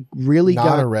blue really Not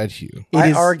got a red hue.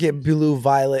 I argue blue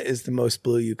violet is the most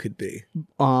blue you could be.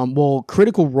 well,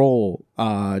 Critical Role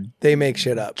They make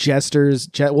shit up.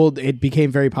 it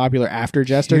became very popular after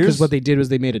Jester because what they did was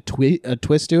they made a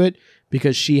twist to it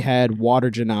because she had water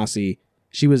genasi.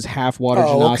 She was half water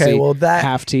genasi,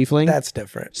 half tiefling. That's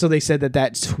different. So they said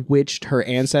that switched her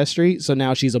ancestry. So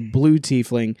now she's a blue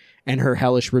tiefling, and her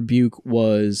hellish rebuke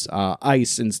was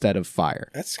ice instead of fire.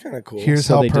 That's kind of cool. Here's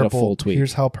So how they did a purple. full tweak.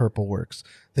 Here's how purple works.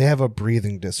 They have a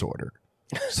breathing disorder,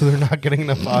 so they're not getting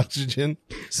enough oxygen.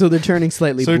 So they're turning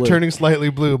slightly So blue. they're turning slightly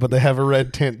blue, but they have a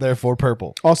red tint, therefore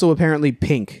purple. Also, apparently,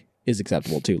 pink is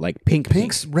acceptable too. Like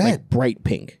Pink's red. like bright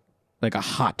pink, like a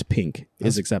hot pink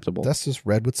is acceptable. That's just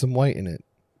red with some white in it.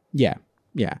 Yeah.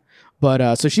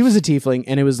 But so she was a tiefling,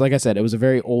 and it was, like I said, it was a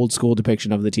very old school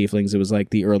depiction of the tieflings. It was like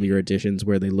the earlier editions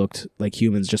where they looked like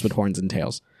humans just with horns and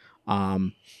tails.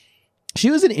 She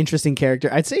was an interesting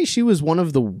character. I'd say she was one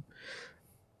of the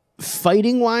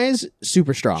fighting wise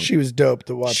super strong. She was dope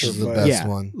to watch her She's the fight. best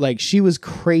one. Like she was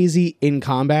crazy in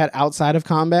combat. Outside of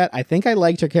combat, I think I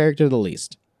liked her character the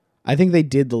least. I think they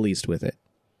did the least with it.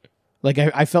 Like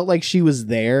I felt like she was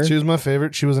there. She was my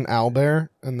favorite. She was an owlbear,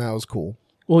 and that was cool.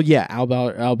 Well, yeah,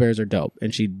 owlbears are dope,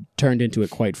 and she turned into it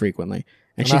quite frequently.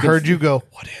 And she I heard you go,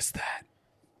 "What is that?"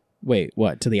 Wait,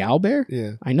 what? To the owlbear?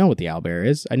 Yeah. I know what the owlbear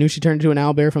is. I knew she turned into an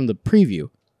owlbear from the preview.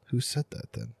 Who said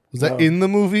that then? Was that in the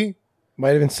movie? Might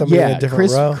have been somebody in a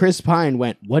different row. Chris Pine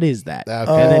went, "What is that?"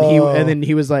 Okay. And then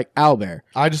he was like, "Owlbear."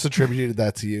 I just attributed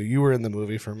that to you. You were in the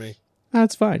movie for me.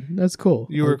 That's fine. That's cool.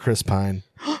 You were Chris Pine.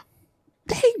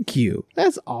 Thank you.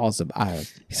 That's awesome.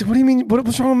 He said, "What do you mean?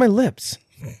 What's wrong with my lips?"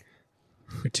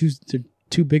 They're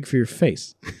too big for your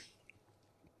face.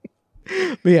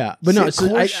 But no.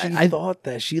 So I thought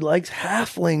that she likes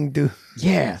halfling, dude.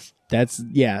 Yeah,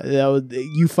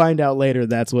 you find out later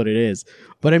that's what it is.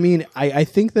 But I mean, I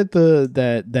think that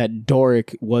that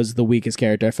Doric was the weakest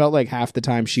character. I felt like half the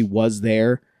time she was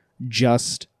there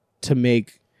just to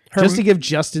give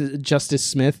Justice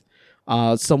Smith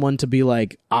someone to be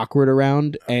like awkward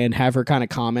around and have her kind of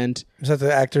comment. Is that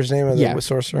the actor's name of the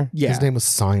sorcerer? Yeah, His name was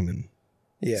Simon.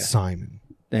 Yeah, Simon.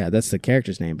 Yeah, that's the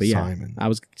character's name. But yeah, Simon. I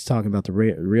was talking about the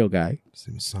real guy. His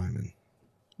name was Simon.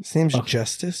 His name's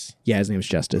Justice. Yeah, his name's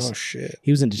Justice. Oh shit. He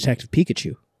was in Detective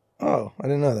Pikachu. Oh, I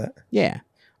didn't know that. Yeah.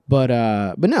 But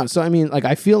no, so I mean, like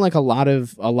I feel like a lot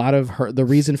of her, the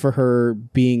reason for her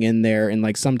being in there, and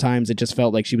like sometimes it just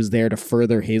felt like she was there to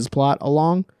further his plot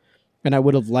along. And I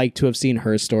would have liked to have seen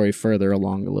her story further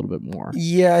along a little bit more.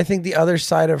 Yeah, I think the other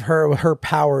side of her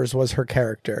powers was her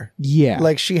character. Yeah.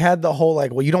 Like she had the whole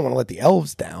like, well, you don't want to let the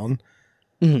elves down.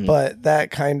 Mhm. But that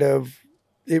kind of,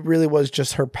 it really was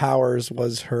just her powers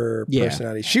was her Yeah.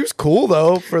 personality. She was cool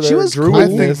though for the She was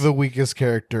druid. I think the weakest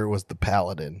character was the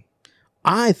paladin.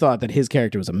 I thought that his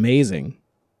character was amazing.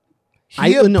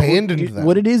 He abandoned them.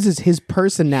 What it is his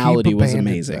personality He was abandoned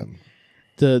amazing. them.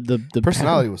 The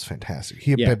Personality was fantastic.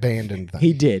 He Yeah. abandoned them.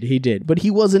 He did. But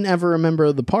he wasn't ever a member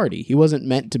of the party. He wasn't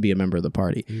meant to be a member of the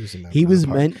party. He was a member He of was the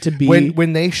party. meant to be.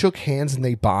 When they shook hands and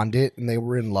they bonded and they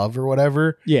were in love or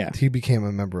whatever. Yeah. he became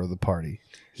a member of the party.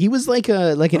 He was like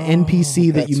an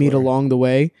NPC that you that's meet where- along the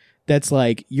way. That's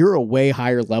like, you're a way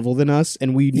higher level than us,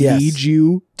 and we Yes. need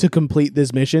you to complete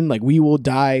this mission. Like, we will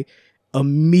die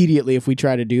immediately if we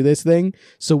try to do this thing.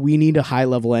 So we need a high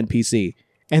level NPC.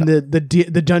 And the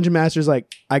dungeon master's like,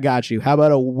 I got you. How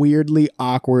about a weirdly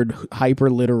awkward, hyper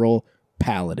literal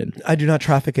paladin? I do not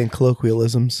traffic in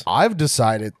colloquialisms. I've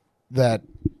decided that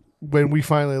when we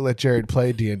finally let Jared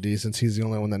play D&D, since he's the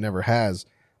only one that never has,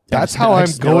 that's how I I'm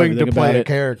just know going to everything about play a it.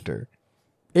 character.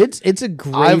 It's a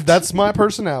great. That's my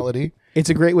personality. It's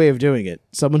a great way of doing it.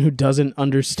 Someone who doesn't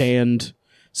understand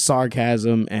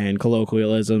sarcasm and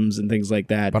colloquialisms and things like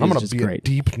that. But I'm is going to just be great. a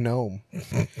deep gnome.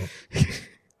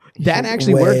 That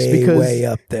actually works because way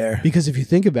up there. Because if you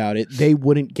think about it, they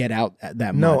wouldn't get out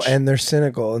that No, much. and they're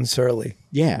cynical and surly.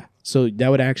 Yeah, so that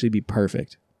would actually be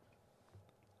perfect.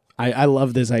 I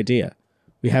love this idea.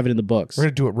 We have it in the books. We're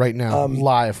going to do it right now,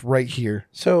 live, right here.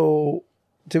 So,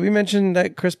 did we mention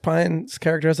that Chris Pine's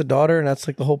character has a daughter, and that's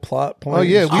like the whole plot point? Oh,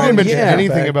 yeah. We didn't mention yeah.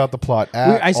 anything about the plot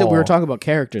at I said we were all. talking about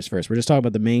characters first. We're just talking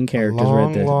about the main characters right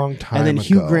long, there. long time and then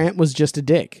Hugh ago. Grant was just a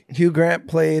dick. Hugh Grant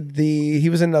played he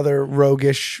was another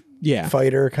roguish Yeah,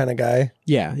 fighter kind of guy.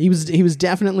 yeah. He was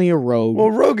definitely a rogue.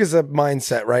 Well, rogue is a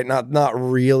mindset, right? Not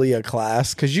really a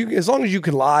class. Because as long as you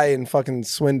can lie and fucking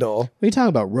swindle. What are you talking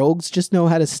about? Rogues just know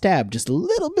how to stab just a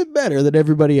little bit better than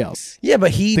everybody else. Yeah,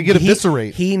 but They get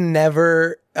eviscerate. He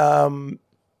never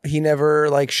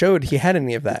like showed he had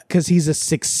any of that. Because he's a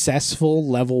successful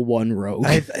level 1 rogue.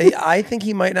 I think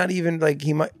he might not even like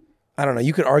he might. I don't know.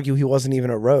 You could argue he wasn't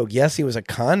even a rogue. Yes, he was a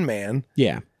con man.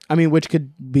 Yeah. I mean, which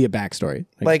could be a backstory.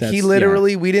 Like he that's-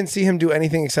 literally, we didn't see him do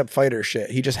anything except fighter shit.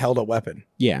 He just held a weapon.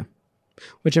 Yeah.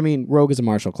 Which, I mean, rogue is a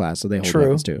martial class, so they hold True.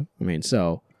 weapons too. I mean,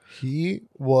 so... He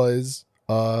was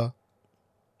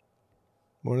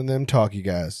one of them talky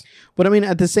guys. But I mean,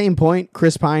 at the same point,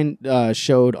 Chris Pine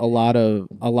showed a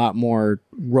lot more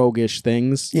roguish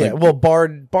things. Yeah, Like, well,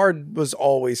 Bard was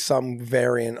always some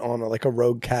variant on like a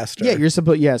rogue caster. yeah, it's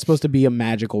supposed to be a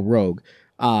magical rogue.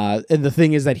 And the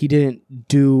thing is that he didn't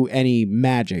do any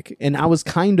magic, and I was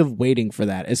kind of waiting for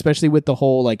that, especially with the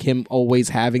whole like him always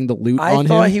having the loot I on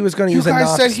thought him. he was going to You use a guys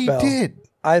knock said spell. he did.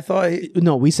 I thought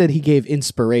No, we said he gave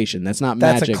inspiration. That's not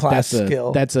That's a magic. class that's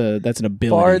skill. That's an ability.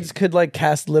 Bards could like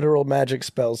cast literal magic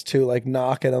spells too, like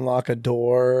knock and unlock a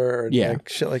door, or Yeah. like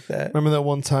shit like that. Remember that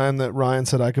one time that Ryan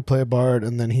said I could play a bard,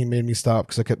 and then he made me stop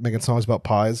because I kept making songs about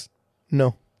pies?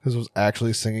 No, Because I was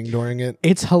actually singing during it.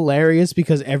 It's hilarious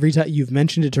because every time you've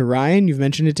mentioned it to Ryan, you've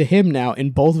mentioned it to him now,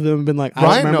 and both of them have been like, I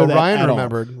don't remember that Ryan at all.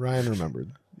 remembered. Ryan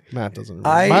remembered. Matt doesn't remember.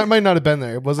 I might not have been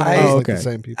there. It wasn't I- always Oh, like the okay.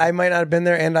 same people. I might not have been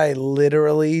there, and I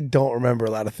literally don't remember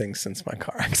a lot of things since my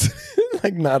car accident.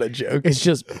 Like, not a joke. It's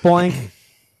just blank.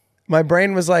 My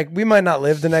brain was like, we might not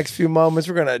live the next few moments.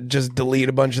 We're gonna just delete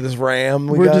a bunch of this RAM.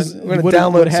 We're We're what gonna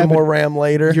download some happened- more RAM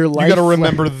later. Your you life got to fla-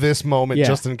 remember this moment Yeah.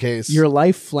 just in case. Your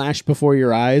life flashed before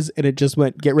your eyes, and it just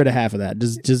went. Get rid of half of that.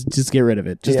 Just get rid of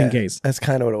it, just Yeah, in case. That's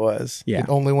kind of what it was. Yeah. It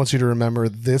only wants you to remember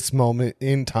this moment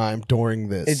in time during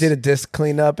this. It did a disk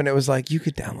cleanup, and it was like, you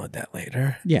could download that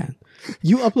later. Yeah.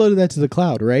 You uploaded that to the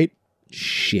cloud, right?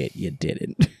 Shit, you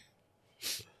didn't.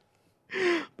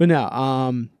 But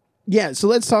now, yeah, so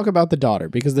let's talk about the daughter,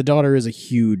 because the daughter is a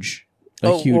huge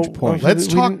point. Let's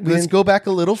We talk. didn't- we Let's didn't- go back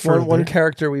a little further. One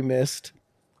character we missed.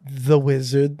 The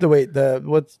wizard.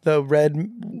 What's the red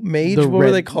mage? What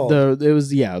were they called? It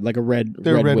was like a red.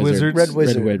 They're red wizard. wizards. Red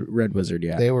wizard. Red wizard.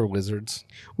 Yeah. They were wizards.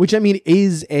 Which I mean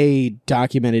is a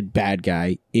documented bad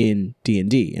guy in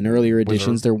D&D. In earlier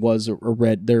editions, there was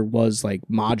like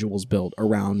modules built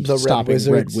around The red stopping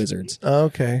red wizards. wizards.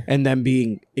 Okay. And them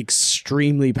being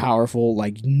extremely powerful,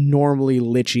 like normally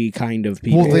lichy kind of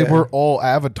people. Well, they Yeah. were all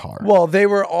Avatar. Well, they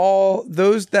were all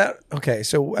those that. Okay,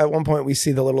 so at one point we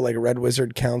see the little like red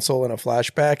wizard council in a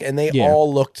flashback, and they Yeah.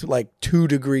 all looked like 2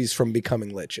 degrees from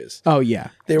becoming liches. Oh yeah,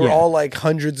 They were Yeah. all like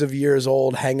hundreds of years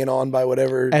old, hanging on by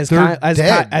whatever. as They're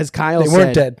dead. as Kyle They said.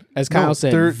 weren't dead. As Kyle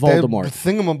said, Voldemort.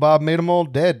 Thingamabob made them all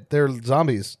dead. They're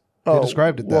zombies. They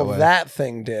described it that way. That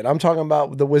thing did. I'm talking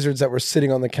about the wizards that were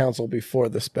sitting on the council before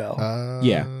the spell.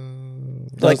 Yeah.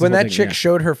 Like when that chick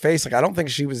showed her face, like I don't think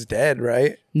she was dead,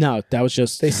 right? No, that was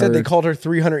just. They said they called her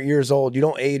 300 years old. You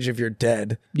don't age if you're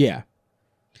dead. Yeah.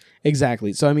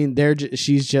 Exactly. So I mean,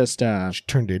 she's just. She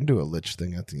turned into a lich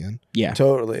thing at the end. Yeah.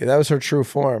 Totally. That was her true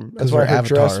form. That's why her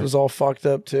dress was all fucked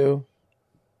up too.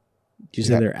 Did you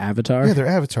say their avatar? Yeah, their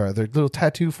avatar. Their little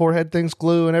tattoo forehead things,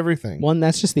 glue, and everything. One,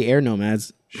 that's just the air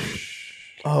nomads.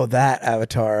 Oh, that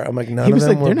avatar. I'm like, none He of was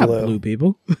them like, were they're blue. not blue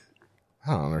people.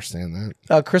 I don't understand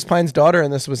that. Chris Pine's daughter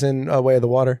in this was in Way of the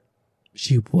Water.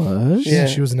 She was? Yeah,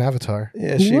 she was an avatar.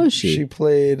 Yeah, Who was she? She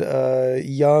played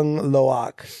young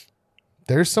Loak.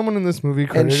 There's someone in this movie And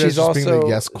credited she's as just being the also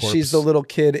yes corpse. she's the little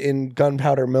kid in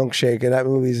Gunpowder Milkshake, and that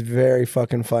movie's very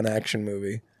fucking fun action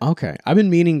movie. Okay. I've been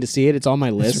meaning to see it. It's on my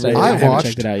list. really I I haven't watched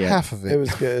checked it out yet. half of it. It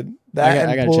was good. That I and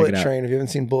gotta check Bullet it out. Train. If you haven't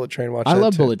seen Bullet Train, watch I that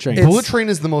love too. Bullet Train. It's- Bullet Train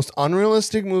is the most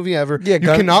unrealistic movie ever. Yeah, you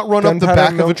cannot run up the Gunpowder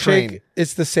back of a Milkshake, train.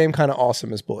 It's the same kind of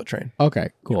awesome as Bullet Train.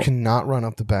 Okay, cool. You cannot run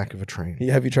up the back of a train.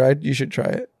 Yeah, have you tried? You should try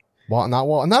it.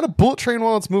 Not a bullet train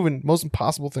while it's moving. Most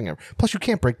impossible thing ever. Plus, you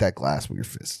can't break that glass with your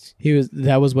fists.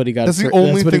 That was what he got. That's the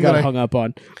only that's what he thing got that I- hung up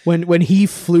on. When he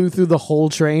flew through the whole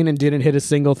train and didn't hit a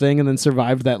single thing and then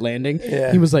survived that landing.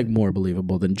 Yeah. He was like more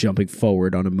believable than jumping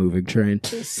forward on a moving train.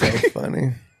 It's so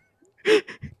funny.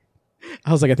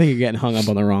 I was like, I think you're getting hung up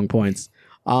on the wrong points.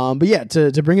 But yeah,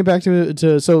 to bring it back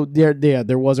to so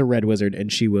there was a red wizard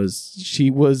and she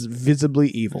was visibly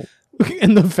evil.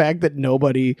 And the fact that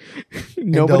nobody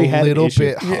And a had little an issue.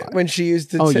 bit Yeah, hot. when she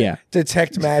used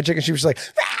detect magic, and she was like,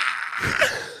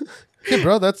 Yeah,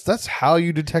 bro, that's how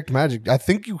you detect magic. I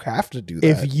think you have to do that.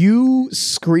 If you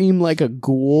scream like a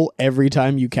ghoul every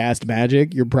time you cast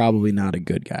magic, you're probably not a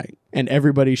good guy. And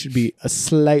everybody should be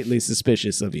slightly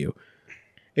suspicious of you.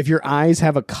 If your eyes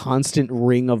have a constant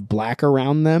ring of black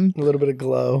around them, a little bit of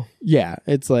glow. yeah,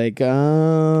 it's like, I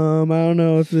don't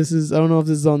know if this is on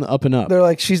the up and up. They're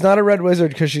like, she's not a red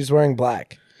wizard because she's wearing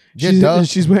black. Yeah,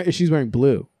 she's wearing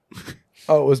blue.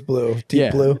 Oh, it was blue,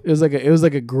 deep blue. It was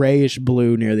like a grayish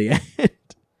blue near the end.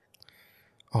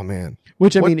 Oh man.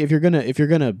 Which I mean, if you're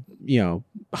gonna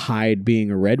hide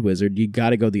being a red wizard, you got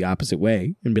to go the opposite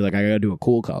way and be like, I got to do a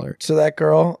cool color. So that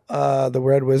girl, the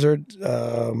red wizard,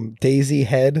 Daisy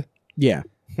Head, Yeah.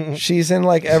 she's in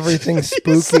like everything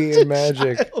spooky and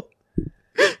magic.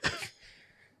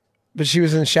 But she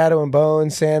was in Shadow and Bone,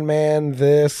 Sandman,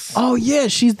 this. Oh yeah,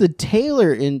 she's the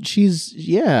tailor, and she's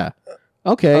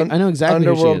Okay, I know exactly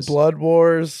who she Underworld is. Blood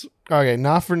Wars. Okay,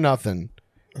 not for nothing,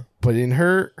 but in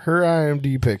her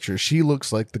IMDb picture, she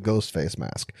looks like the Ghostface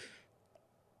mask.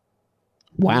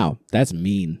 Wow, that's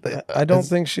mean. I don't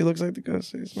think she looks like the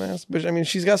Ghostface mask, but I mean,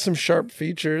 she's got some sharp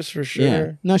features for sure.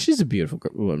 Yeah, no, she's a beautiful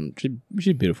woman.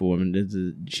 She's a beautiful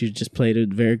woman. She just played a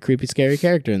very creepy, scary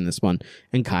character in this one,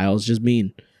 and Kyle's just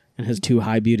mean and has too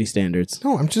high beauty standards.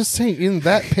 No, I'm just saying, in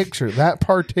that picture, that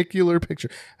particular picture,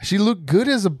 she looked good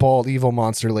as a bald evil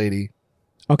monster lady.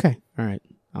 Okay, all right,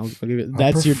 I'll give it. I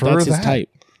That's his prefer type.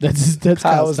 That's I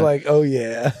Kyle's was type. like, oh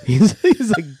yeah.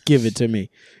 he's like, give it to me.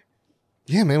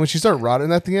 Yeah, man, when she started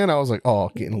rotting at the end, I was like, oh,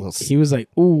 getting a little... He was like,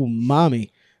 ooh,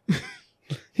 mommy.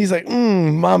 He's like,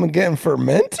 mama getting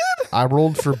fermented? I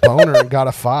rolled for boner and got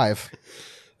a 5.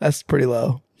 That's pretty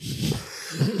low.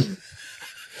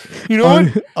 You know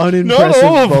what? Unimpressive Not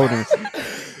all of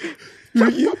boners.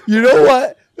 You know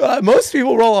what? Most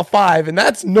people roll a 5, and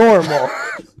that's normal.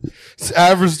 It's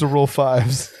average to roll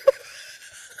 5s.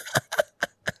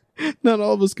 Not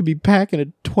all of us could be packing a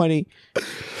 20.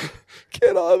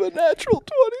 Can't all have a natural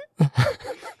 20.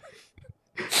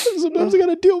 Sometimes I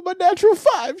gotta deal with my natural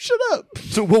 5. Shut up.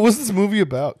 So what was this movie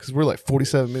about? Because we're like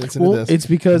 47 minutes into Well, this. it's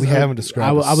because we haven't described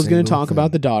I was going single to talk thing.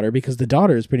 about the daughter because the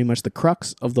daughter is pretty much the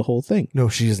crux of the whole thing. No,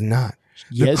 she is not.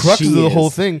 Yes, the crux she of the is. whole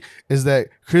thing is that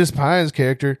Chris Pine's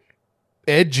character,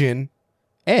 Edgin,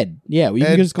 Ed. Yeah, we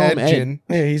can just call him Ed. Edgin,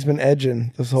 Yeah, he's been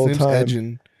edging this whole his time. name's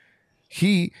Edgin.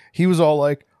 He was all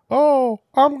like, oh,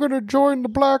 I'm going to join the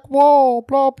Black Wall,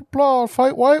 blah, blah, blah,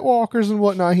 fight White Walkers and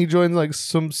whatnot. He joined like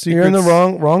some secret... You're in the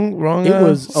wrong. It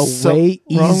was a way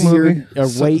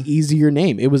movie. easier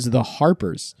name. It was the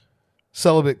Harpers.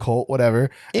 celibate cult, whatever.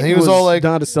 And It he was all like...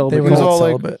 not a celibate. They He were was not all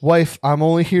celibate. like, wife, I'm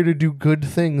only here to do good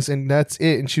things, and that's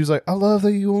it. And she was like, I love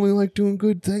that you only like doing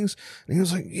good things. And he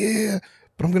was like, yeah,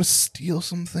 but I'm going to steal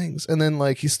some things. And then,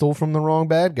 like, he stole from the wrong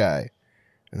bad guy.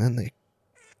 And then they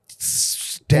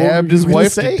stabbed his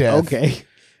wife to death. Okay.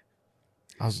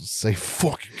 I was going to say,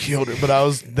 fuck, you killed her. But I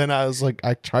was like,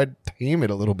 I tried to tame it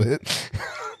a little bit.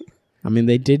 I mean,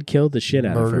 they did kill the shit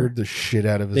out of her. Murdered the shit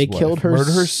out of his They wife. killed her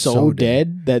Murdered her so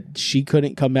dead that she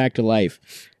couldn't come back to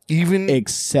life.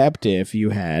 except if you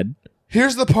had.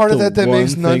 Here's the part of the that one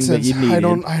makes none thing that sense. you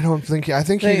needed. I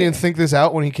think he didn't think this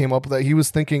out when he came up with that. He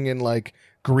was thinking in like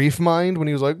grief mind when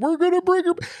he was like, we're gonna bring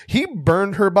her. He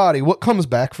burned her body. What comes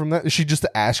back from that? Is she just an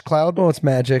ash cloud? Well, it's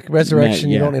magic. Resurrection,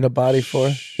 Yeah. you don't need a body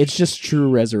for. It's just true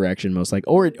resurrection, most like,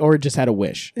 or it just had a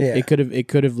wish. Yeah. It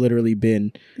could have literally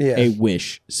been Yeah. a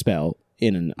wish spell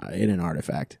in an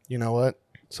artifact. You know what?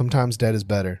 Sometimes dead is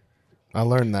better. I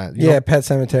learned that. Yeah, Pet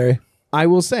Cemetery. I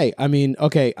will say, I mean,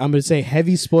 okay, I'm going to say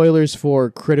heavy spoilers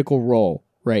for Critical Role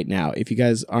right now. If you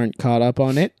guys aren't caught up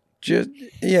on it, If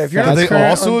you're Do not they current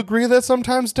also on- agree that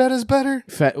sometimes dead is better?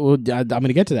 I'm going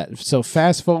to get to that. So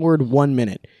fast forward 1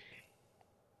 minute.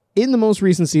 In the most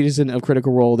recent season of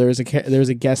Critical Role, there's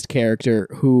a guest character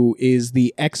who is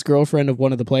the ex-girlfriend of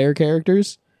one of the player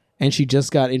characters, and she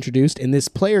just got introduced. And this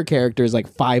player character is like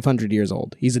 500 years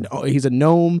old. He's a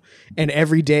gnome, and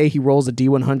every day he rolls a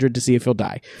D100 to see if he'll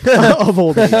die of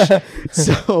old age.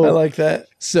 So I like that.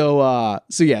 So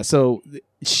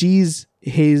she's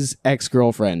his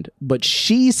ex-girlfriend, but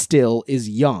she still is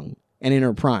young and in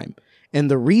her prime. And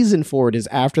the reason for it is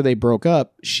after they broke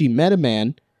up, she met a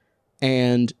man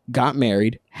and got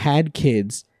married, had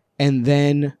kids, and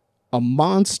then a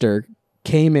monster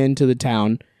came into the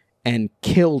town and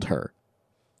killed her.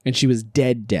 And she was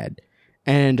dead.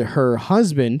 And her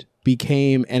husband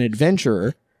became an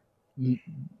adventurer,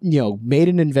 made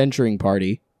an adventuring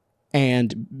party,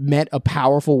 and met a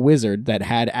powerful wizard that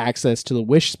had access to the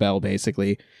wish spell,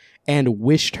 basically, and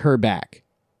wished her back.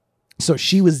 So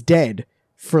she was dead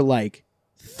for like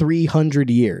 300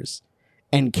 years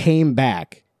and came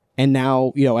back. And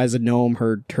now, as a gnome,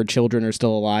 her children are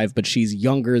still alive, but she's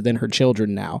younger than her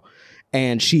children now.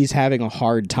 And she's having a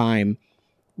hard time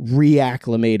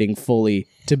reacclimating fully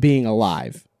to being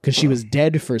alive because she was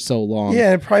dead for so long.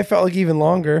 Yeah, it probably felt like even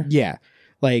longer. Yeah.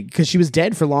 Like, because she was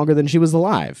dead for longer than she was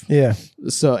alive. Yeah.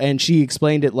 So, and she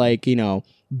explained it like,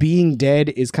 being dead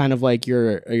is kind of like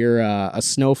you're a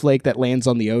snowflake that lands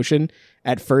on the ocean.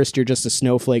 At first, you're just a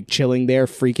snowflake chilling there,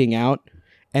 freaking out.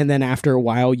 And then after a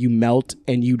while, you melt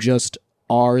and you just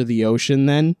are the ocean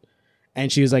then.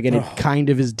 And she was like, and it kind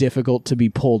of is difficult to be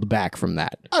pulled back from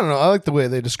that. I don't know. I like the way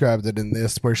they described it in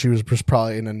this, where she was just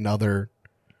probably in another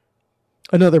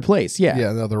place. Yeah.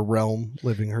 another realm,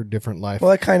 living her different life.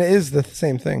 Well, that kind of is the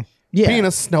same thing. Yeah. Being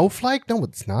a snowflake? No,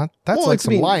 it's not. That's Well, like it's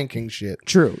some being- Lion King shit.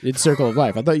 True. It's Circle of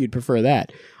Life. I thought you'd prefer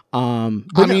that.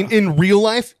 In real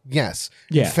life, yes.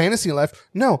 Yeah. In fantasy life,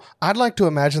 no. I'd like to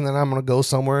imagine that I'm going to go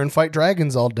somewhere and fight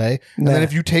dragons all day, and then Nah.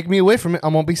 if you take me away from it,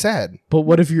 I'm going to be sad. But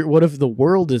what if the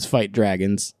world is fight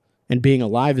dragons and being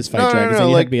alive is fight dragons? Then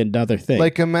you have to be another thing.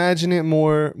 Like imagine it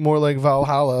more like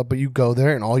Valhalla, but you go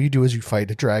there and all you do is you fight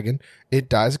a dragon. It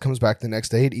dies. It comes back the next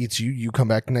day. It eats you. You come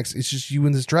back the next. It's just you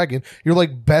and this dragon. You're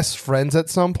like best friends at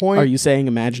some point. Are you saying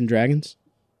Imagine Dragons?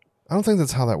 I don't think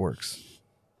that's how that works.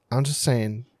 I'm just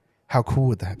saying, how cool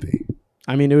would that be?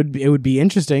 I mean, it would be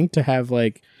interesting to have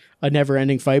like a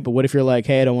never-ending fight. But what if you're like,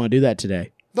 hey, I don't want to do that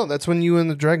today? No, that's when you and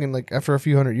the dragon, like after a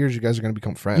few hundred years, you guys are going to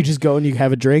become friends. You just go and you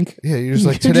have a drink. yeah, you're just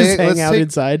like You today. just hang out take,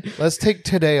 inside. Let's take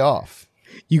today off.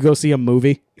 You go see a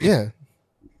movie. Yeah.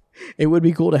 It would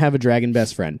be cool to have a dragon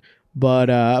best friend. But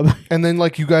And then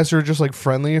like you guys are just like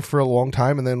friendly for a long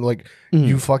time, and then like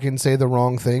you fucking say the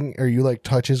wrong thing, or you like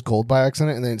touch his gold by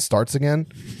accident, and then it starts again.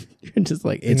 you're just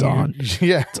like, it's on.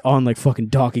 Yeah. It's on like fucking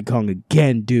Donkey Kong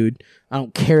again, dude. I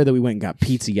don't care that we went and got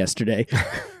pizza yesterday.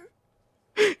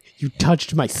 You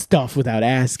touched my stuff without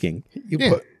asking. You Yeah.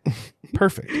 put,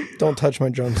 Perfect. don't touch my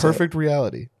drum set. Perfect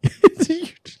reality.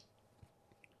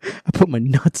 I put my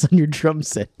nuts on your drum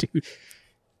set, dude.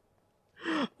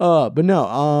 But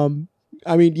no,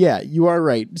 I mean, yeah, you are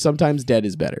right. Sometimes dead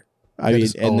is better. I That mean,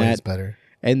 is always better.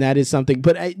 and that is something.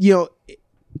 But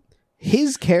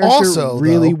his character Also,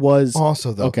 really though, was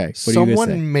Also, though, okay. What are you gonna say?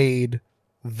 someone made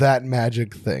that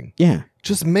magic thing. Yeah.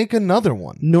 Just make another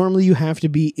one. Normally, you have to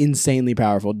be insanely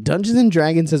powerful. Dungeons and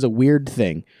Dragons has a weird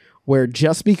thing where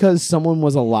just because someone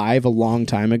was alive a long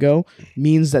time ago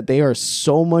means that they are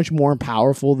so much more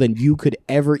powerful than you could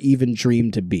ever even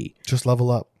dream to be. Just level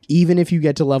up. Even if you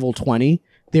get to level 20,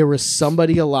 there was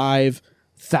somebody alive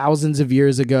thousands of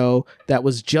years ago that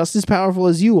was just as powerful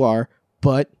as you are,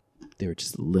 but they were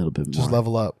just a little bit more. Just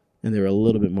level up. And they were a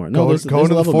little bit more. No, Go there's into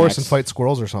the level forest max. and fight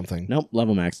squirrels or something. Nope,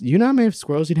 level max. You know how many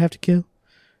squirrels you'd have to kill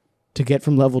to get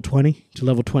from level 20 to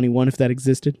level 21 if that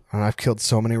existed? And I've killed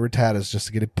so many Rattatas just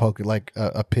to get a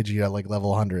a Pidgey at like level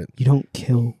 100. You don't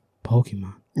kill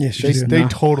Pokemon. Yes, They, you do. they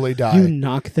totally die. You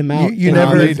knock them out You and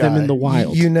never- leave them die. in the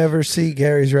wild. You never see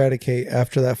Gary's Raticate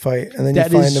after that fight, and then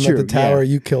That you find is him true, at the tower.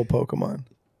 yeah. You kill Pokemon.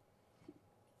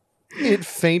 It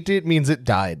fainted means it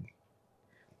died.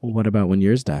 Well, what about when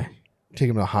yours die? Take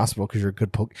him to the hospital because you're a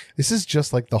good poke. This is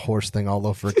just like the horse thing all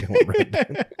over again with Red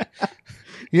Dead.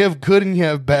 You have good and you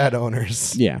have bad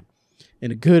owners. Yeah.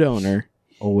 And a good owner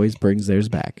always brings theirs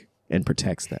back and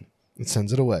protects them. It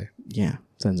sends it away. Yeah.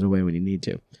 Sends it away when you need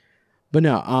to. But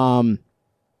no,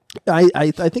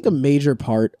 I think a major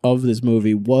part of this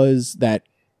movie was that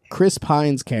Chris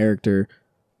Pine's character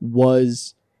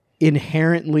was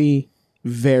inherently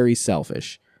very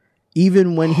selfish.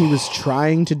 Even when he was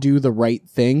trying to do the right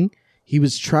thing, he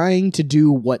was trying to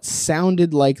do what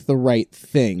sounded like the right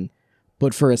thing,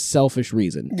 but for a selfish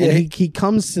reason. Yeah, and he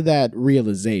comes to that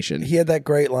realization. He had that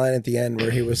great line at the end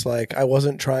where he was like, I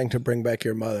wasn't trying to bring back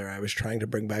your mother. I was trying to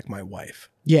bring back my wife.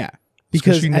 Yeah.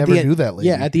 Because you never knew that lady.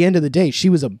 Yeah, at the end of the day, she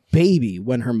was a baby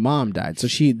when her mom died. So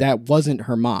that wasn't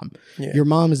her mom. Yeah. Your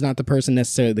mom is not the person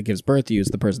necessarily that gives birth to you. It's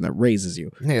the person that raises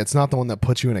you. Yeah, it's not the one that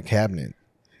puts you in a cabinet.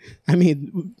 I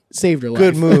mean, saved her life.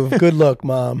 Good move. Good look,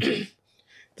 Mom.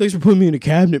 Thanks for putting me in a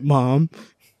cabinet, Mom.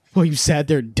 While you sat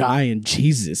there dying.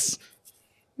 Jesus.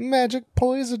 Magic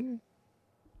poison.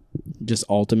 Just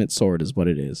ultimate sword is what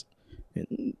it is.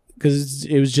 Because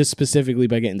it was just specifically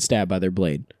by getting stabbed by their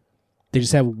blade. They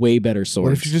just have way better swords.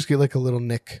 What if you just get like a little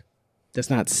nick? That's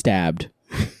not stabbed.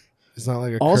 It's not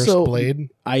like a Also, cursed blade.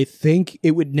 I think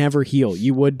it would never heal.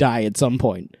 You would die at some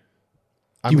point.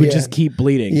 You would just keep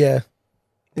bleeding. Yeah.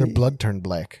 Their blood turned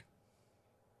black.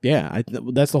 Yeah,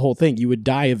 that's the whole thing. You would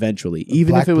die eventually,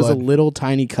 even Black if it was a blood. little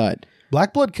tiny cut.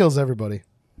 Black blood kills everybody.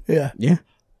 Yeah. Yeah.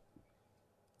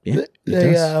 Yeah.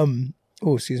 They, does.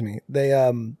 excuse me. They,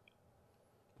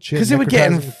 Shit, because it would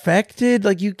get necrotizing- infected.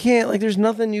 Like, you can't, like, there's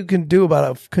nothing you can do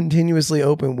about a continuously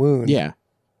open wound. Yeah.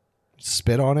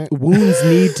 Spit on it. Wounds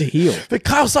need to heal. But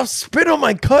Kyle, stop spit on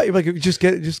my cut. You're like,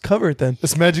 just cover it then.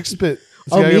 It's magic spit.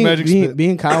 It's Oh, got your magic spit. me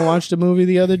and Kyle watched a movie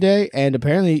the other day, and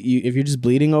apparently, if you're just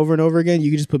bleeding over and over again, you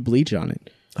can just put bleach on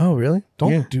it. Oh, really?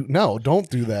 Don't do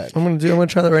that. I'm gonna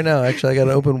try that right now. Actually, I got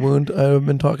an open wound I've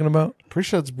been talking about. Pretty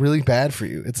sure it's really bad for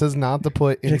you. It says not to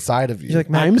put inside of you. You're like,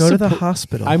 Matt, go to the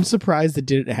hospital. I'm surprised it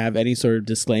didn't have any sort of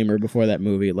disclaimer before that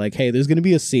movie. Like, hey, there's going to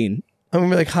be a scene. I'm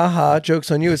gonna be like, haha, joke's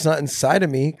on you. It's not inside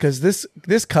of me because this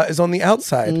cut is on the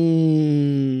outside.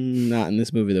 Not in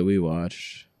this movie that we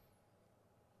watched.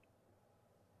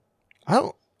 I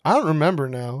don't remember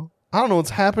now. I don't know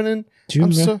what's happening. Do you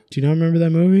not remember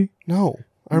that movie? No.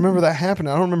 I remember that happening.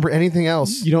 I don't remember anything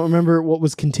else. You don't remember what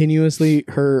was continuously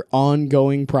her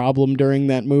ongoing problem during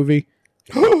that movie?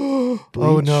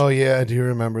 Oh no, yeah, I do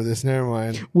remember this. Never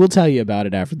mind. We'll tell you about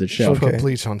it after the show. She put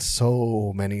bleach on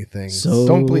so many things. So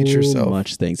Don't bleach yourself.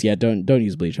 much things. Yeah, don't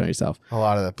use bleach on yourself. A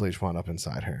lot of that bleach wound up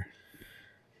inside her.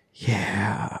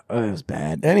 Yeah, it was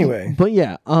bad. Anyway. But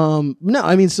yeah, no,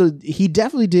 I mean, so he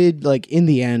definitely did, like, in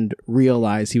the end,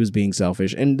 realize he was being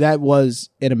selfish, and that was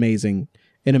an amazing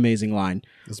line.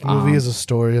 This movie is a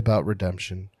story about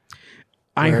redemption.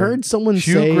 I heard someone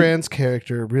Hugh say Grant's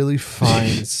character really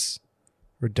finds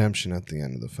redemption at the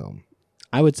end of the film.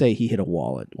 I would say he hit a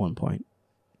wall at one point.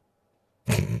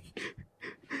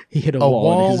 He hit a A wall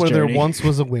wall in his where journey. there once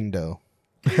was a window.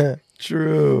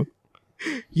 True.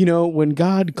 You know, when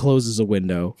God closes a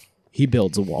window, he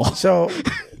builds a wall. So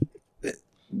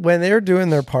when they were doing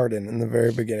their pardon in the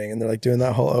very beginning, and they're like doing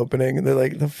that whole opening, and they're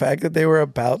like, the fact that they were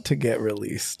about to get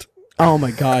released. Oh my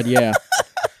God, yeah.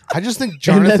 I just think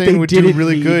And that they Jonathan would do didn't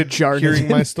really need good Jonathan. hearing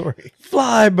my story.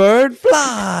 Fly, bird,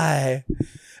 fly.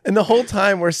 And the whole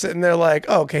time we're sitting there like,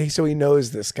 oh, okay, so he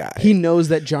knows this guy. He knows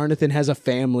that Jonathan has a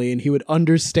family and he would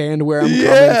understand where I'm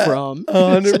Yeah, coming from.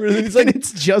 100%. He's like,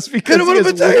 it's just because Hit him he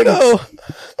with a has potato.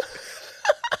 wings.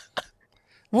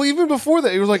 Well, even before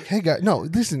that, he was like, hey, guy, no,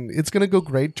 listen, it's going to go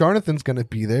great. Jonathan's going to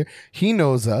be there. He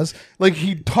knows us. Like,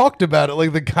 he talked about it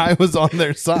like the guy was on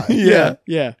their side.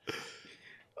 Yeah.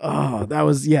 Oh, that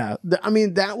was, yeah. I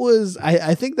mean, that was,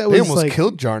 I think that was They almost like,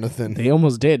 killed Jonathan. They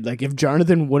almost did. Like, if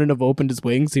Jonathan wouldn't have opened his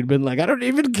wings, he'd been like, I don't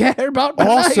even care about my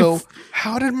Also, life.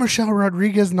 how did Michelle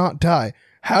Rodriguez not die?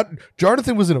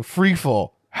 Jonathan was in a free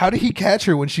fall. How did he catch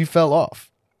her when she fell off?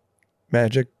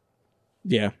 Magic.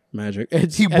 Yeah, magic.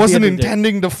 He wasn't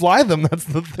intending to fly them. That's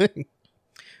the thing.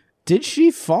 Did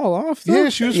she fall off, though? Yeah,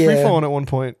 she was free falling at one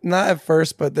point. Not at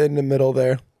first, but then in the middle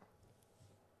there.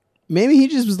 Maybe he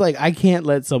just was like, I can't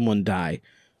let someone die.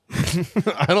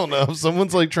 I don't know. If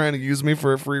someone's like trying to use me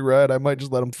for a free ride, I might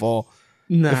just let them fall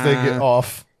Nah. if they get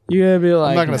off. You gotta be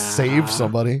like, I'm not going to nah. save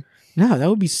somebody. No, that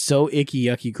would be so icky,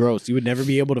 yucky, gross. You would never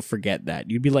be able to forget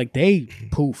that. You'd be like, they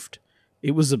poofed.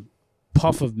 It was a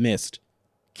puff of mist.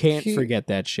 Can't forget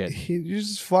that shit. You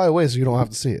just fly away so you don't have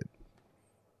to see it.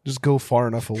 Just go far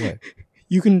enough away.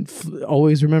 You can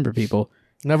always remember, people.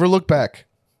 Never look back.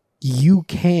 You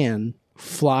can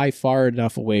fly far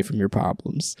enough away from your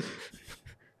problems.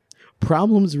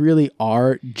 Problems really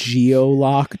are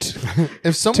geo-locked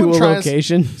If someone to a tries,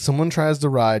 location. someone tries to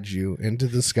ride you into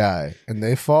the sky and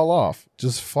they fall off,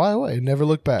 just fly away, never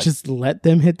look back. Just let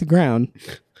them hit the ground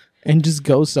and just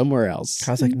go somewhere else.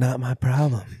 I was like, not my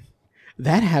problem.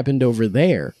 That happened over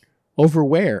there. Over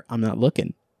where? I'm not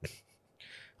looking.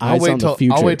 Eyes on the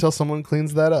future. I'll wait till someone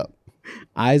cleans that up.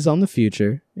 Eyes on the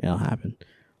future. It'll happen.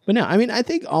 But no, I mean, I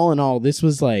think all in all, this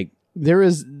was like,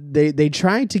 they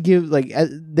tried to give, like,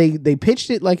 they pitched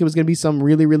it like it was going to be some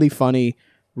really, really funny,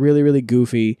 really, really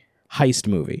goofy heist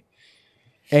movie.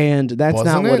 And that's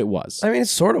Wasn't not what it? it was. I mean, it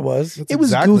sort of was. That's It was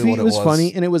exactly goofy, what it was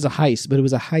funny, and it was a heist, but it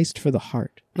was a heist for the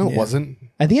heart. No, it wasn't.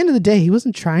 At the end of the day, he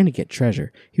wasn't trying to get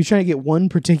treasure. He was trying to get one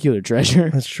particular treasure,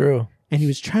 That's true. and he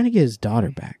was trying to get his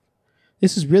daughter back.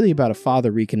 This is really about a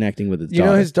father reconnecting with his You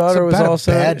daughter. know, his daughter was about a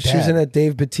also, bad she was dad. in that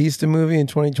Dave Bautista movie in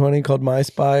 2020 called My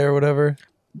Spy or whatever.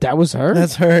 That was her?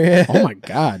 That's her, yeah. Oh my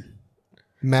God.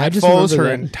 Matt just follows her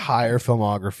remember that. entire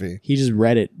filmography. He just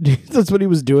read it. That's what he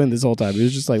was doing this whole time. He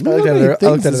was just like, look looked how at many her- I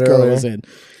things looked at this it girl earlier. was in.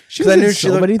 She 'Cause was I in knew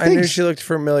so many I knew things. she looked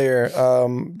familiar.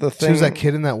 The thing, She was that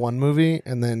kid in that one movie,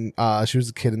 and then she was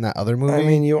a kid in that other movie. I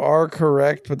mean, you are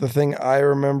correct, but the thing I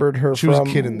remembered her She was a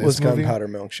from kid in this was movie? Gunpowder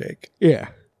Milkshake. Yeah.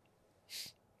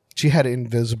 she had an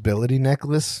invisibility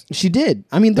necklace She did.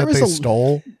 I mean, that they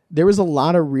stole. there was a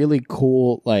lot of really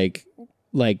cool, like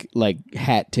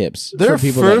hat tips Their for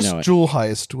people that first know it. jewel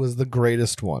heist was the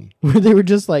greatest one. Where they were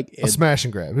just like, A smash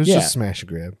and grab. It was Yeah. just smash and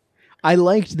grab. I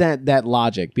liked that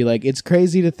logic. Be like, it's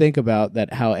crazy to think about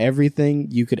that how everything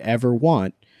you could ever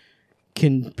want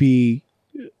can be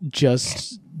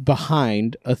just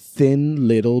behind a thin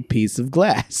little piece of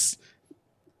glass.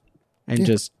 And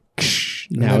just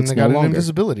And now then it's they no got an longer.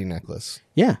 invisibility necklace.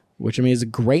 Yeah, which I mean is a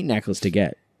great necklace to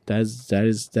get. That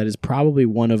is probably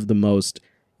one of the most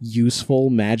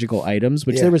useful magical items,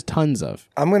 which Yeah. there was tons of.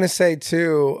 I'm gonna say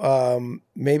too,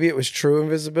 maybe it was true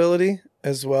invisibility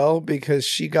as well because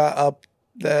she got up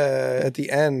at the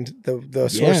end. The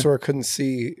sorcerer couldn't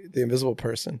see the invisible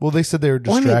person. Well, they said they were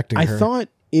Well, I mean, distracting I her. thought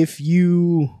if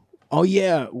you, oh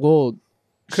yeah, well,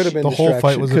 Could have been The whole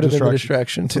fight was a could have been a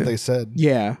distraction. distraction That's too. what they said.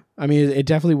 yeah. I mean, it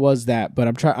definitely was that, but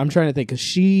I'm trying to think because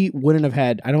she wouldn't have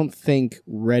had. I don't think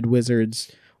red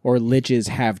wizards or liches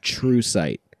have true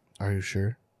sight. Are you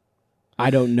sure? I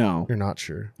don't know, You're not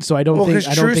sure. so I don't Well, think.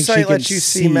 because I don't true think she sight can lets you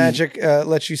see magic,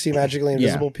 lets you see magically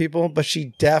invisible people. But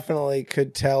she definitely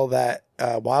could tell that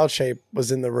Wild Shape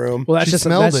was in the room. Well, that's She just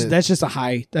smelled it. that's just a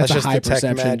high. That's a just high detect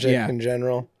perception. magic Yeah, in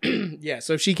general. yeah.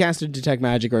 So if she casted detect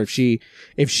magic, or if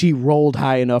she rolled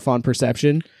high enough on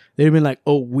perception, they'd have been like,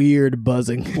 oh, weird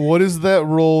buzzing. What is that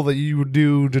roll that you would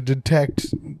do to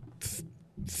detect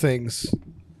things?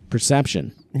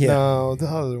 Perception. Yeah. No, the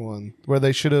other one where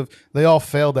they all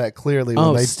failed at clearly when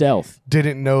Oh, they stealth.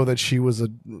 didn't know that she was a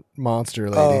monster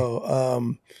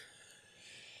lady.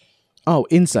 Oh,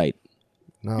 insight.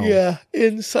 No. Yeah,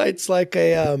 insight's like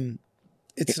a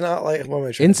it's not like what am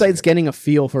I trying to Insight's say? getting a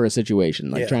feel for a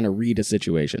situation, like Yeah. trying to read a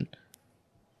situation.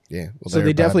 Yeah. Well, So were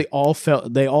they bad. definitely all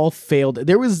felt. They all failed.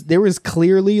 There was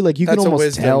clearly like you That's can a almost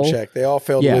wisdom tell. check. They all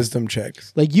failed Yeah. wisdom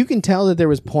checks. Like you can tell that there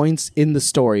was points in the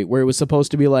story where it was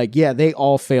supposed to be like, yeah, they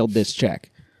all failed this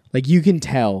check. Like you can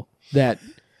tell that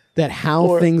how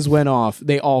Or- things went off.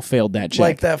 They all failed that check.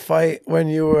 Like that fight when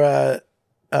you were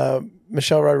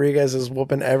Michelle Rodriguez is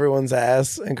whooping everyone's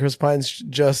ass and Chris Pine's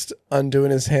just undoing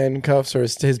his handcuffs or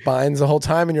his binds the whole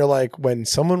time, and you're like, when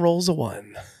someone rolls a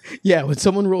 1. Yeah, when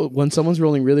someone's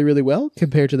rolling really, really well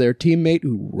compared to their teammate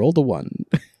who rolled a 1.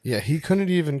 Yeah, he couldn't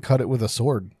even cut it with a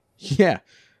sword. Yeah.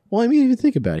 Well, I mean, if you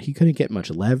think about it, he couldn't get much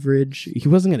leverage. He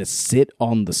wasn't going to sit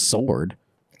on the sword.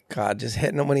 God, just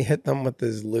hitting him when he hit them with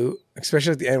his loot,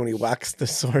 especially at the end when he whacks the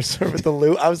sorcerer with the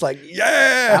loot. I was like,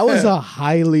 yeah, That was a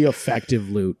highly effective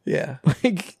loot. yeah.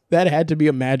 Like that had to be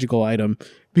a magical item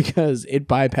because it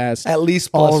bypassed At least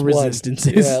all plus 1.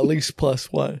 resistances. Yeah, at least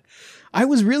 +1. I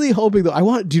was really hoping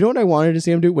though. Do you know what I wanted to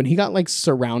see him do when he got like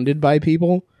surrounded by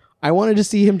people? I wanted to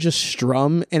see him just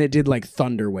strum and it did like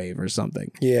Thunderwave or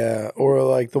something. Yeah, or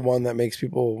like the one that makes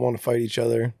people want to fight each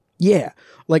other. Yeah,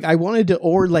 like I wanted to,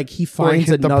 or like he Or he finds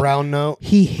hit the another. brown note.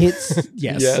 He hits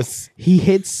yes, He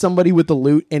hits somebody with the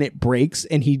loot and it breaks,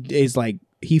 and he is like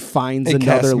he finds And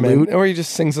another casts loot. or he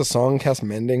just sings a song, casts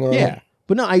mending on Yeah. it.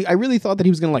 But no, I really thought that he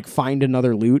was going to like find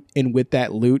another loot, and with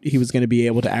that loot, he was going to be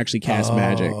able to actually cast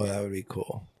magic. Oh, that would be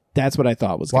cool. That's what I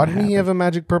thought was Why going to didn't happen. he have a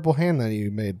magic purple hand that he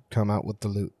made come out with the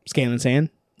loot? Scanlan's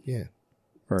hand? Yeah.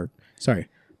 Or, sorry,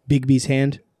 Bigby's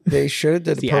hand? They should have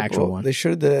did the purple. actual one. They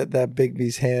should have did that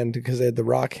Bigby's hand because they had the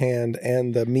rock hand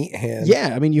and the meat hand.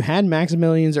 Yeah, I mean, you had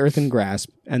Maximilian's earthen grasp,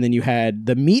 and then you had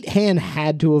the meat hand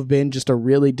had to have been just a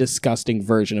really disgusting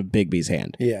version of Bigby's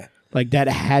hand. Yeah. Like, that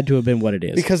had to have been what it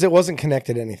is. Because it wasn't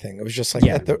connected to anything. It was just like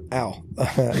at the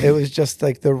it was just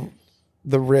like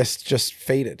the wrist just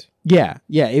faded. Yeah,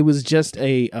 it was just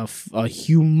a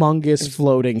humongous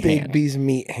floating hand. Bigby's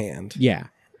meat hand. Yeah.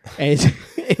 And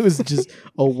it was just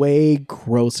a way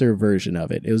grosser version of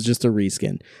it. It was just a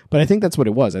reskin. But I think that's what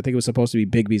it was. I think it was supposed to be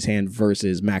Bigby's hand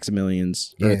versus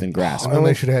Maximilian's earthen grasp. And then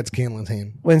they should have had Scanlan's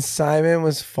hand. When Simon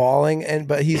was falling,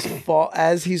 but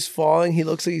as he's falling, he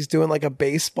looks like he's doing like a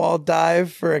baseball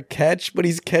dive for a catch, but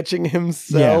he's catching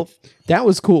himself. Yeah. That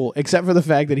was cool, except for the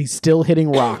fact that he's still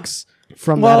hitting rocks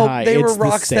from that Well, high. they were It's the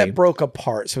rocks same. that broke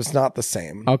apart, so it's not the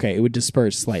same. Okay, it would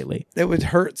disperse slightly. It would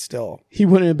hurt still. He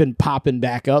wouldn't have been popping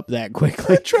back up that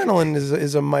quickly. Adrenaline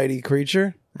is a mighty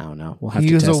creature. I don't know. We'll have He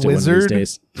to was test a it one of these wizard?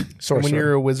 days. Sorcerer. When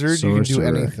you're a wizard, you can do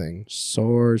Sorcerer. anything.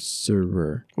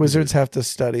 Sorcerer. Wizards have to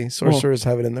study. Sorcerers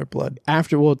have it in their blood.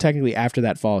 Technically after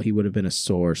that fall, he would have been a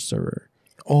sorcerer.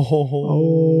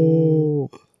 Oh.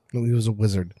 No, he was a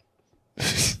wizard.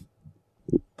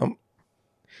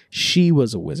 She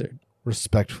was a wizard.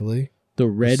 Respectfully. The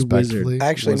Red Wizard.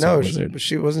 Actually, was a no. wizard.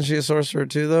 She wasn't she a sorcerer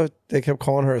too, though? They kept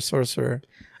calling her a sorcerer.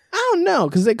 I don't know,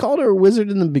 because they called her a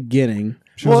wizard in the beginning.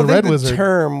 She was a I think red the wizard.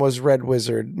 term was red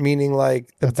wizard, meaning like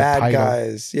the That's a bad title.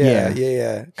 guys. Yeah.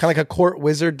 Yeah. Kind of like a court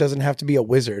wizard doesn't have to be a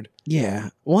wizard. Yeah.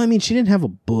 Well, I mean, she didn't have a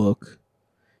book.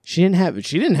 She didn't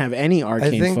have any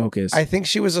arcane focus. I think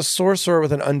she was a sorcerer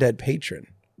with an undead patron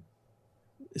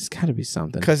It's got to be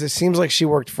something. because it seems like she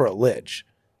worked for a lich.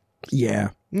 Yeah.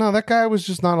 No, that guy was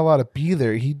just not allowed to be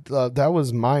there. He that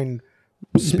was mind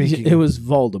speaking. It was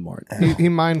Voldemort. he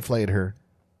mind flayed her.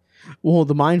 Well,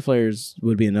 the Mind Flayers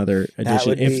would be another addition.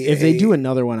 would be If they do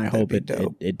another one, I hope be it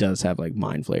dope. does have like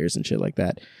Mind Flayers and shit like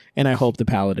that. And I hope the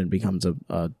Paladin becomes a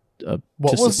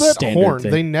What just was a that standard horn?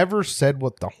 thing. They never said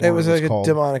what the horn It was like called. a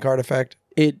demonic artifact.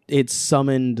 It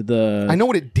summoned the I know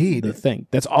what it did. the thing.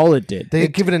 That's all it did. They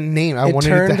had given a name. I It wanted it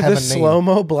turned to have the a name.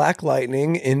 slow-mo black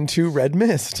lightning into red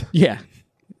mist. Yeah.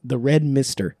 The Red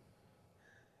Mister.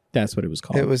 That's what it was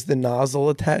called. It was the nozzle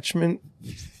attachment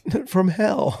from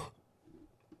hell.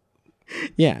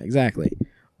 Yeah, exactly.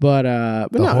 But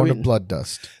The no, I horn mean, of blood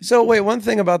dust. So wait, one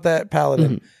thing about that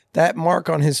paladin, Mm-hmm. that mark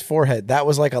on his forehead, that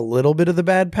was like a little bit of the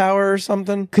bad power or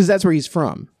something. because that's where he's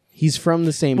from. He's from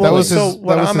the same. That was place. his- so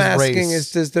what that was I'm his asking race.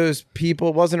 is, does those people,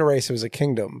 it wasn't a race, it was a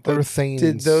kingdom. They But were Thanes.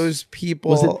 did those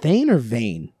people, Was it Thane or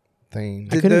Vane? Thane.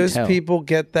 did couldn't those tell. people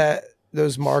get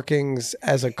those markings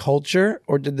as a culture,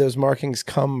 or did those markings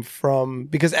come from,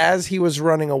 because as he was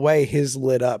running away, his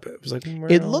lit up. It was like,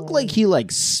 It looked like he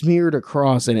like smeared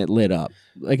across and it lit up.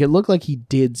 Like it looked like he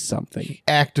did something.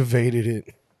 Activated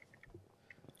it.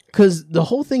 Because the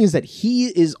whole thing is that he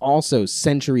is also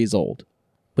centuries old,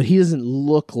 but he doesn't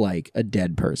look like a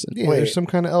dead person. Yeah, Wait. there's some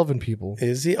kind of elven people.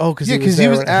 Is he? Oh, because Yeah, because he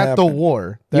was at the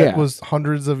war. That Yeah. was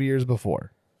hundreds of years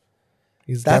before.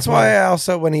 He's That's definitely- why I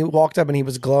also, when he walked up and he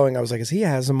was glowing, I was like, is he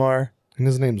Azamar? And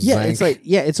his name's Yeah, Zank. it's like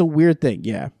it's a weird thing.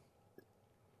 Yeah,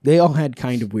 they all had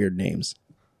kind of weird names.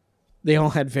 They all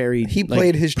had very He like,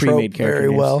 played his trope pre-made character very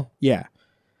names. well. Yeah,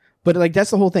 but like that's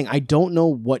the whole thing. I don't know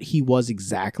what he was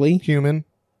exactly. human.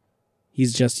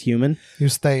 He's just human. He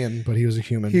was Thayan, but he was a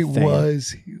human.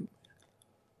 was.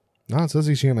 No, it says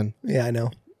he's human. Yeah, I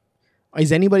know.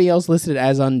 Is anybody else listed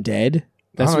as undead?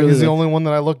 That's he's the only one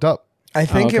that I looked up. I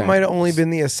think okay. it might have only been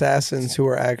the assassins who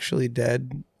are actually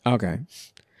dead. Okay.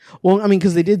 Well, I mean,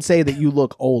 because they did say that you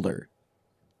look older,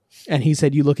 and he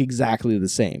said you look exactly the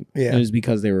same. Yeah. And it was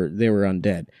because they were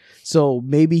undead. So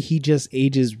maybe he just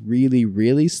ages really,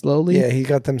 really slowly. Yeah, he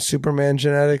got them Superman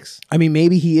genetics. I mean,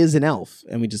 maybe he is an elf,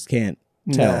 and we just can't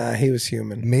tell. Nah, he was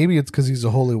human. Maybe it's because he's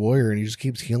a holy warrior and he just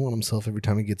keeps healing himself every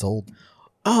time he gets old.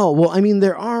 Oh, well, I mean,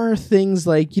 there are things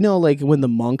like, like when the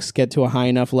monks get to a high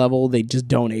enough level, they just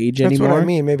don't age That's anymore. what I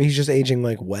mean. Maybe he's just aging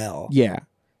like well. Yeah.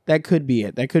 That could be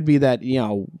it. That could be that,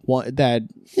 that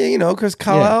Yeah, because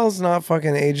Kal-El's not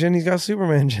fucking aging. He's got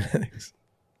Superman genetics.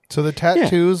 So the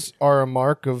tattoos are a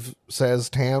mark of Saz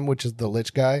Tam, which is the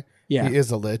lich guy. Yeah. He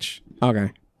is a lich.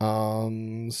 Okay.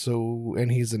 And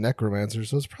he's a necromancer,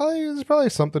 so there's probably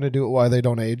something to do with why they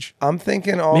don't age. I'm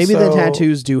thinking also Maybe the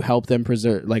tattoos do help them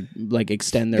preserve, like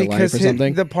extend their life because or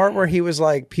something. the part where he was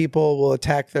like, people will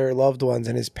attack their loved ones,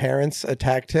 and his parents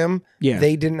attacked him. Yeah.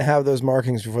 They didn't have those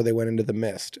markings before they went into the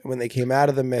mist. When they came out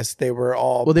of the mist, they were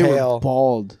all Well, they pale. were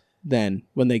bald then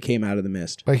when they came out of the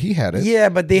mist. But he had it. Yeah,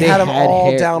 but they They had them had all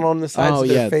hair. down on the sides Oh, of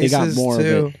their yeah, they faces got more of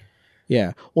too. it.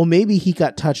 Yeah. Well, maybe he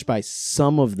got touched by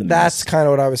some of the That's mist. kind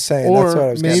of what I was saying. Or That's what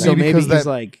I was maybe getting So at. maybe because he's that-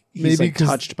 like maybe because-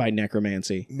 touched by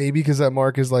necromancy. Maybe because that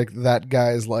mark is like that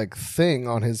guy's like thing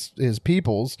on his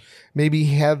peoples. Maybe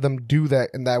he had them do that,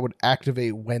 and that would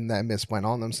activate when that mist went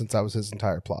on them, since that was his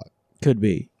entire plot. Could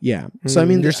be. Yeah. So I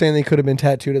mean, you're saying they could have been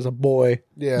tattooed as a boy.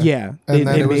 Yeah, yeah, And then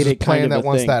they it was made just it kind planned of that a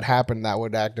once thing. that happened, that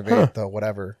would activate the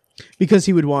whatever. Because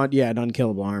he would want, an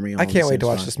unkillable army. all I in can't the wait same to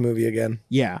watch spot. this movie again.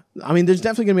 Yeah. I mean, there's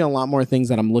definitely going to be a lot more things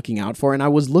that I'm looking out for. And I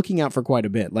was looking out for quite a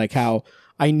bit. Like how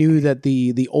I knew that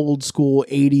the old school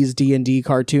 80s D&D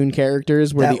cartoon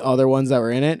characters were That- the other ones that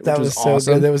were in it, That which was so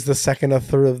awesome. good. That was the second of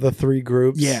the three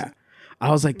groups. Yeah. I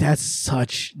was like, that's a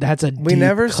We deep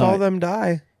never saw cut. them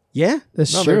die. Yeah,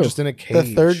 that's No, true. they're just in a cage.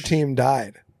 The third team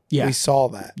died. Yeah. We saw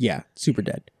that. Yeah, super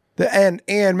dead. And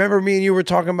remember me and you were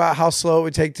talking about how slow it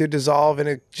would take to dissolve in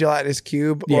a gelatinous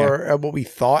cube, Yeah. or what we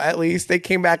thought at least. They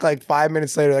came back like 5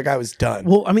 minutes later. That guy was done.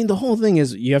 Well, I mean, the whole thing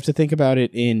is you have to think about it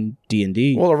in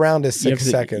D&D. Well, around is You have 6 to-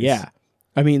 seconds. Yeah.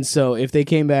 I mean, so if they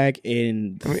came back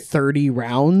in 30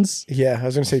 rounds, Yeah, I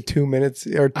was going to say 2 minutes.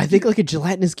 Or I think like a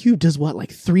gelatinous cube does what,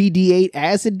 like 3d8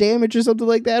 acid damage or something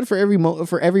like that for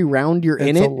every round you're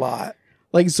in it's a it. lot.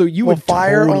 Like, so you Well, would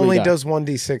fire totally only die. does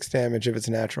 1d6 damage if it's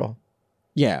natural.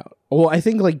 Yeah. Well, I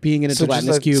think like being in a So just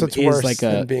gelatinous like- cube so it's is worse like a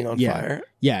than being on yeah, fire.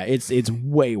 Yeah, it's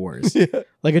way worse. Yeah.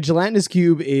 Like a gelatinous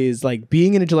cube is like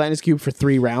being in a gelatinous cube for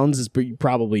 3 rounds is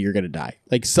probably you're gonna die.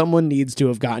 Like someone needs to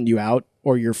have gotten you out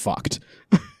or you're fucked.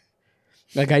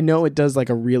 Like I know it does like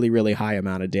a really really high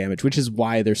amount of damage, which is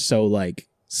why they're so like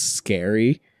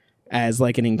scary as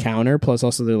like an encounter. Plus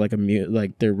also they're like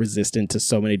like they're resistant to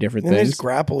so many different And they things. just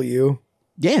grapple you.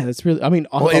 Yeah, that's really. I mean,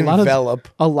 Well, envelop.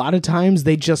 a lot of times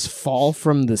they just fall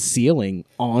from the ceiling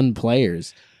on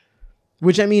players.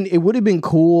 Which I mean, it would have been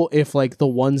cool if like the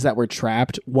ones that were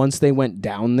trapped, once they went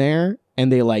down there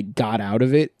and they like got out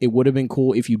of it, it would have been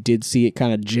cool if you did see it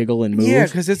kind of jiggle and move. Yeah,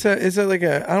 because it's a like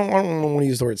a I don't want to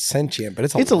use the word sentient, but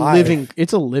it's it's alive.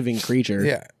 a living creature.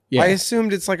 Yeah. Yeah. I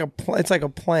assumed it's like a plant.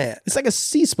 It's like a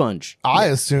sea sponge. I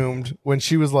assumed when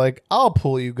she was like, "I'll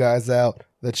pull you guys out,"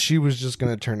 that she was just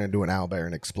going to turn into an owlbear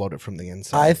and explode it from the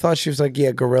inside. I thought she was like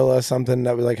gorilla, something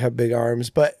that would like have big arms.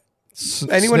 But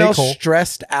anyone Snake else hole.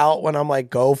 stressed out when I'm like,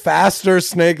 "Go faster,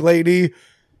 snake lady"?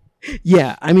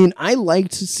 Yeah, I mean, I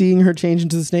liked seeing her change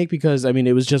into the snake because I mean,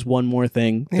 it was just one more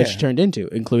thing that she Yeah. turned into,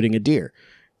 including a deer.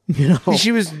 You know,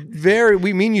 She was very.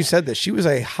 You said this. She was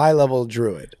a high level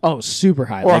druid, oh, super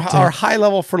high. or, Like, to- or high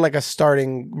level for like a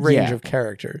starting range Yeah. of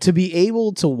character. to be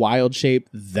able to wild shape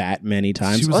that many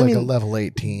times. She was I like a mean, level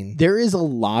 18. there is a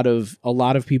lot of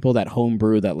people that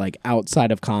homebrew that like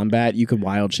outside of combat you can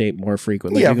wild shape more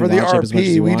frequently. Yeah, You can for the wild shape as much as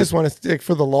RP, you we want. just want to stick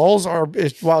for the lulls or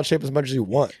wild shape as much as you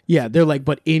want. Yeah, they're like,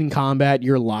 but in combat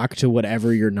you're locked to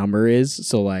whatever your number is.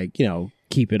 So like,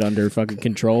 keep it under fucking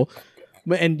control.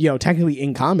 And technically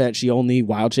in combat she only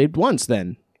wild shaped once.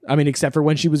 Then I mean, except for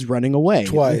when she was running away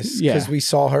Twice, Yeah, because we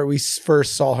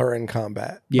first saw her in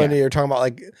combat. Yeah. But you're talking about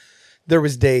like there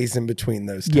was days in between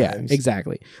those times. yeah,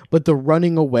 exactly. But the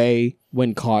running away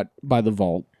when caught by the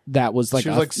vault, that was like She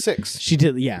was like 6. She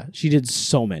did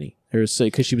so many. There was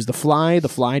because she was the fly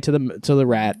to the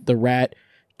rat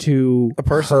to A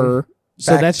person. her.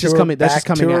 So Back that's to just a- coming. That's just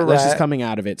back coming to a out. That's just rat. coming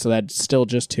out of it. So that's still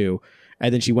just 2.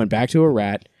 And then she went back to a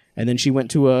rat. And then she went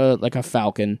to a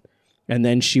falcon. And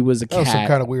then she was a That was some cat.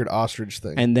 kind of weird ostrich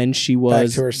thing. And then she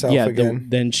was to herself again.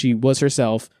 then she was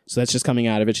herself. So that's just coming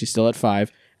out of it. She's still at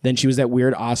 5. Then she was that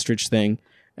weird ostrich thing.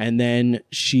 And then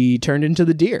she turned into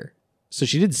the deer. So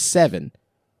she did 7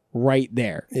 right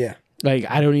there. Yeah. Like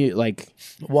I don't even like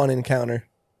One encounter.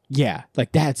 yeah,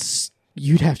 like that's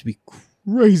you'd have to be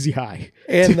crazy high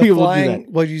And to the be able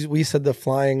flying, to do we said the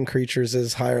flying creatures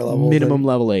is higher that. level. Minimum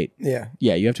level 8. Yeah.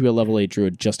 Yeah, you have to be a level 8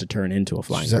 druid just to turn into a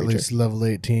flying She's at creature. least level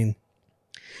 18.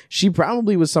 She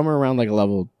probably was somewhere around like a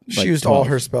level. She like, used 12. all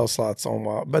her spell slots on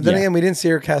Wild. But then Yeah. again, we didn't see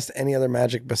her cast any other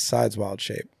magic besides Wild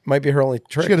Shape. Might be her only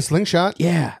trick. She got a slingshot.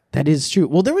 Yeah, that is true.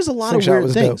 Well, there was a lot of Slingshot weird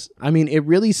was things. I mean, it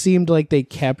really seemed like they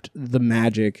kept the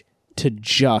magic to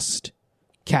just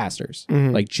casters,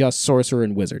 Mm-hmm. like just sorcerer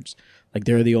and wizards. Like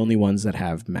they're the only ones that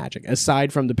have magic,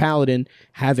 aside from the paladin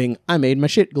having "I made my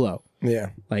shit glow," Yeah.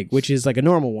 like which is like a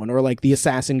normal one, or like the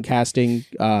assassin casting,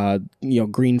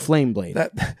 green flame blade.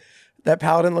 That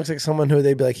paladin looks like someone who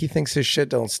they'd be like, he thinks his shit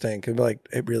don't stink. And be like,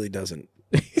 it really doesn't.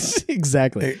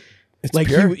 Exactly. It's Like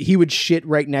pure. he would shit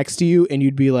right next to you, and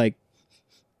you'd be like,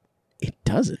 "It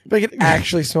doesn't." Like it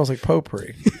actually smells like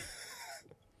potpourri.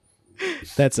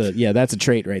 That's a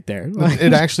trait right there.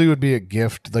 It actually would be a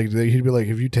gift. Like he'd be like,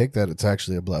 if you take that, it's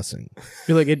actually a blessing.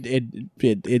 Feel like it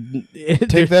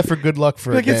Take that for good luck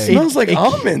for Like a it day. smells like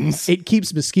almonds. It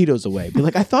keeps mosquitoes away. Be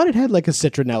like, I thought it had like a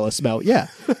citronella smell. Yeah.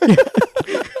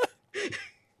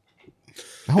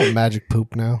 I want magic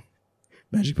poop now.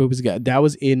 Magic poop is good. That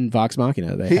was in Vox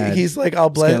Machina. He's like, I'll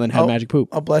bless. Scanlan had magic poop.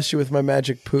 I'll bless you with my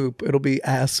magic poop. It'll be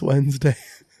Ass Wednesday.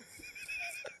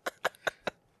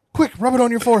 Quick, rub it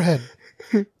on your forehead.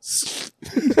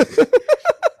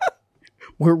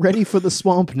 We're ready for the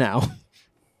swamp now.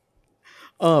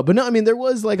 But no, I mean, there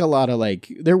was like a lot of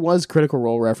there was Critical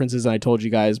Role references, and I told you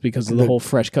guys because of the whole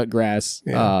fresh cut grass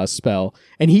spell.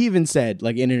 And he even said,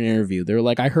 like in an interview, they were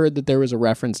like, I heard that there was a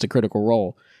reference to Critical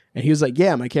Role. And he was like,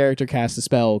 yeah, my character cast a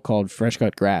spell called Fresh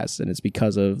Cut Grass, and it's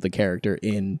because of the character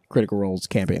in Critical Role's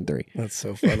Campaign 3. That's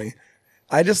so funny.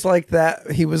 I just like that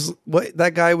what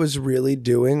that guy was really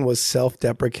doing was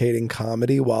self-deprecating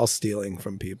comedy while stealing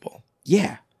from people.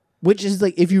 Yeah. Which is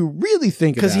like, if you really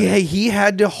think about it. Because he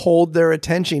had to hold their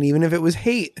attention, even if it was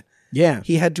hate. Yeah.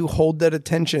 He had to hold that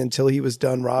attention until he was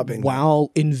done robbing.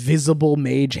 While invisible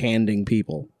mage handing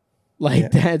people.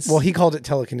 Like that's... Well, he called it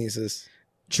telekinesis.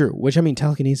 True. Which, I mean,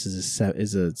 telekinesis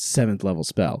is a 7th level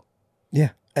spell.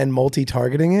 Yeah. And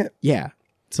multi-targeting it? Yeah.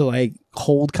 To like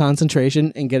hold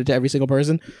concentration and get it to every single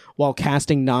person while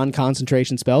casting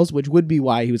non-concentration spells, which would be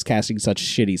why he was casting such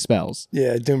shitty spells.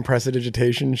 Yeah, doing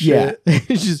prestidigitation shit. Yeah.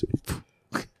 It's just...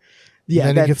 Yeah,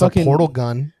 and then he gets a portal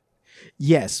gun.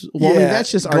 Yes. Well, I mean,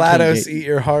 that's just GLaDOS, eat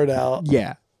your heart out.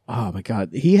 Yeah. Oh my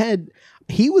God. He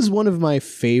was one of my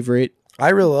favorite... I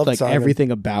really loved Simon.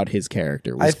 Everything about his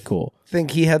character was cool. I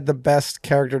think he had the best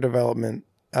character development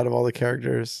out of all the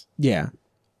characters. Yeah.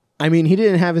 I mean, he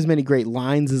didn't have as many great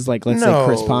lines as let's say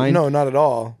Chris Pine. No, not at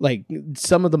all. Like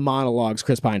some of the monologues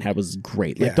Chris Pine had was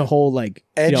great. Like the whole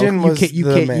Edgin was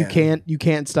the man. You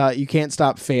can't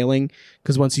stop failing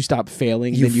because once you stop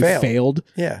failing, then you failed.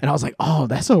 Yeah. And I was like, oh,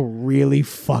 that's a really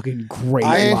fucking great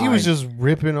line. He was just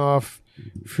ripping off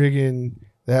friggin'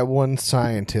 that one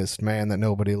scientist, man, that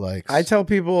nobody likes. I tell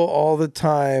people all the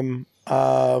time,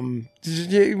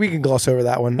 we can gloss over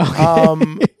that one.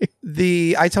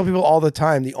 Okay. I tell people all the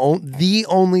time, the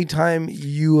only time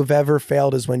you have ever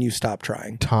failed is when you stop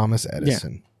trying. Thomas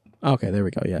Edison. Yeah. Okay, there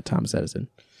we go. Yeah, Thomas Edison.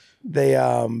 They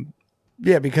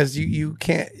because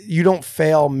you don't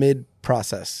fail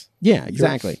mid-process. Yeah,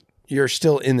 exactly. You're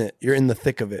still in it. You're in the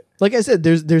thick of it. Like I said,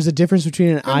 there's a difference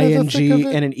between an ING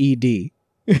and an ED.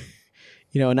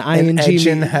 An ING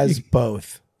Edgin has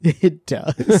both. It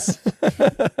does.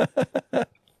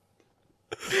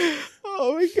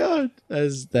 Oh my God.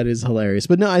 That is hilarious.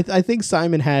 But no, I think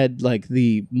Simon had like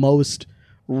the most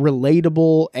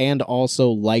relatable and also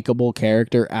likable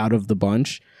character out of the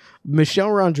bunch.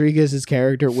 Michelle Rodriguez's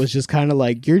character was just kind of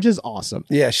like, you're just awesome.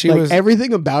 Yeah, she was.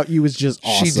 Everything about you was just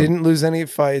awesome. She didn't lose any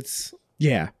fights.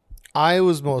 Yeah. I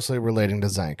was mostly relating to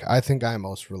Zank. I think I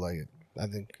most related. I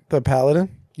think the Paladin.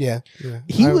 Yeah.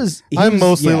 I'm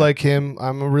mostly like him.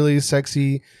 I'm a really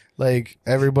sexy, like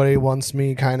everybody wants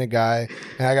me kind of guy,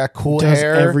 and I got cool Does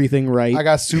hair. Everything right. I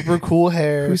got super cool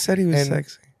hair. Who said he was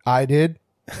sexy? I did.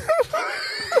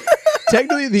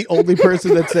 Technically, the only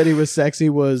person that said he was sexy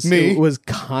was me. Was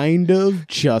kind of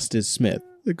Justice Smith,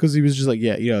 because he was just like,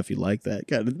 yeah, if you like that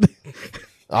kind of thing.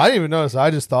 I didn't even notice.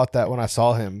 I just thought that when I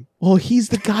saw him. Well, he's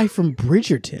the guy from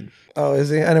Bridgerton. Oh, is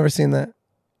he? I never seen that.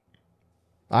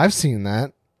 I've seen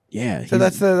that. Yeah. So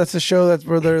that's the show that's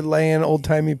where they're laying old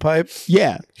timey pipe.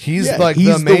 Yeah. He's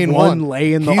the main one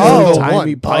laying the he's old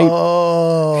timey pipe.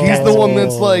 Oh, he's the one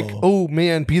that's like, oh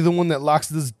man, be the one that locks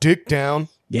this dick down.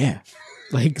 Yeah.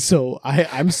 Like, so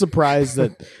I'm surprised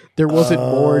that there wasn't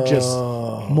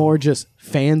more just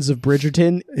fans of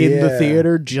Bridgerton in the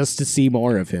theater just to see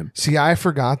more of him. See, I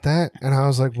forgot that, and I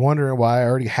was like wondering why I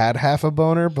already had half a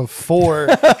boner before.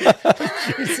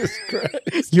 Jesus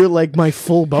Christ! You're like, my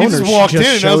full boner. He just walked in,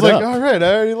 and I was like, up. all right,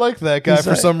 I already like that guy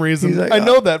for some reason. Like, I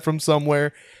know that from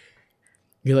somewhere.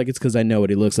 You're like, it's because I know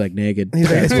what he looks like naked.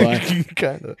 He's like, That's why.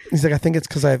 Kinda. He's like, I think it's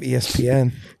because I have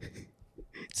ESPN.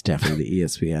 It's definitely the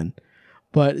ESPN.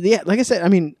 But yeah, like I said, I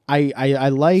mean, I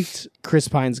liked Chris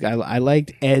Pine's guy. I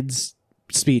liked Ed's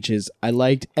speeches. I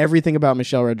liked everything about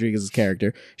Michelle Rodriguez's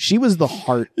character. She was the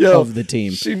heart of the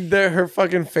team. Her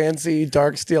fucking fancy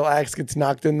dark steel axe gets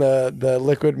knocked in the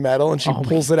liquid metal, and she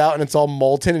pulls it out, and it's all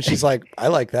molten, and she's like, I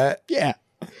like that. Yeah.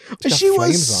 She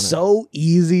was so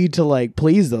easy to like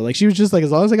please though. Like she was just like,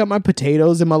 as long as I got my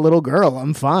potatoes and my little girl,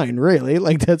 I'm fine. Really,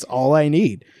 like that's all I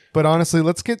need. But honestly,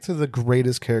 let's get to the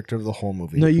greatest character of the whole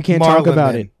movie. No, you can't talk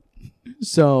about it.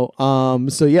 So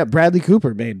yeah, Bradley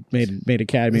Cooper made a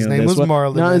cameo. His in name this was one.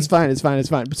 Marlon. No, it's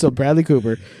fine. So Bradley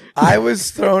Cooper. I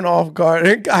was thrown off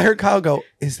guard. I heard Kyle go,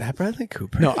 "Is that Bradley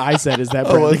Cooper?" No, I said, "Is that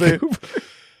Oh, was Bradley it? Cooper?"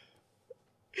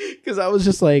 Because I was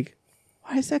just like,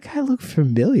 "Why does that guy look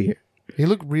familiar?" He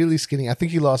looked really skinny. I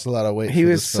think he lost a lot of weight. He for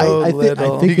was this film. so I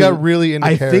little. think He got really into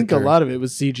I character. think a lot of it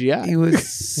was CGI. He was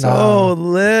so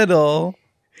little.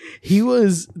 He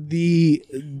was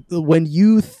when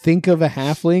you think of a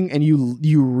halfling and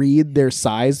you read their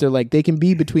size, they're like, they can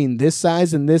be between this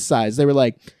size and this size. They were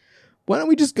like, why don't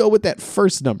we just go with that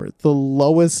first number, the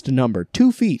lowest number,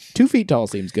 2 feet. 2 feet tall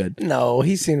seems good. No,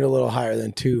 he seemed a little higher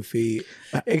than 2 feet.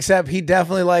 Except he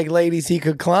definitely liked ladies he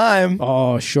could climb.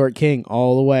 Oh, short king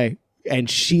all the way. And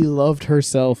she loved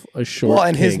herself a short Well,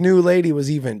 and king. his new lady was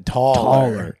even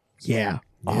taller. Yeah.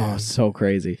 Oh, so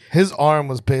crazy. His arm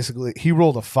was basically, he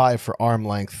rolled a 5 for arm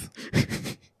length.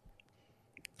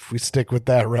 If we stick with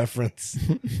that reference.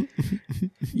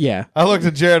 Yeah. I looked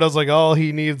at Jared, I was like, all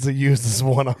he needs to use is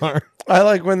one arm. I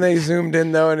like when they zoomed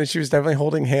in though, and she was definitely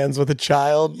holding hands with a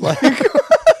child. Like,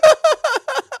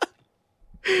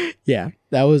 Yeah,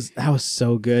 that was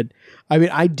so good. I mean,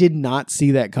 I did not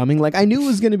see that coming. Like, I knew it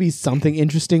was going to be something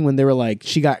interesting when they were like,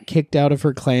 she got kicked out of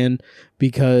her clan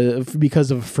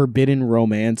because of forbidden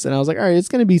romance, and I was like, all right, it's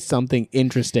going to be something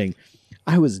interesting.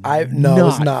 I was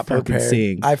was not fucking prepared.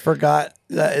 seeing. I forgot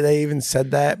that they even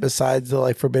said that besides the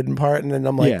like forbidden part, and then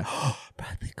I'm like, Yeah. oh,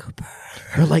 Bradley Cooper.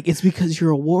 They're like, it's because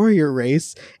you're a warrior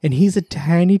race, and he's a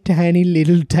tiny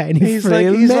little He's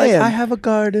frail like, man. I have a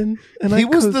garden, and He I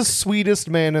was cook." the sweetest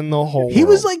man in the whole He world.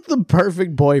 was like the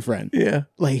perfect boyfriend. yeah.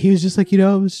 Like, he was just like, it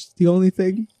was the only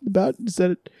thing about is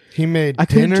that He made I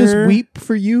couldn't dinner. just weep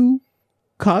for you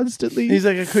constantly. He's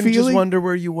like, I couldn't just feeling- wonder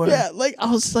where you were. Yeah, like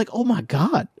I was like, oh my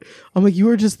god. I'm like, you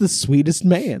are just the sweetest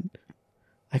man.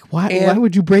 Like, why And-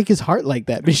 would you break his heart like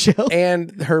that, Michelle?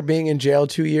 And her being in jail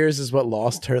 2 years is what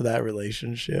lost her that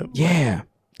relationship. Yeah,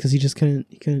 because he just couldn't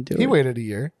do He it. waited a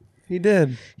year. He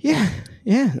did. Yeah.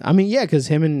 I mean, yeah, because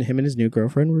him and his new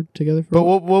girlfriend were together for. But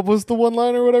what was the one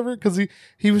line or whatever? Because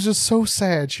he was just so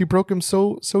sad. She broke him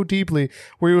so deeply.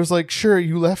 Where he was like, "Sure,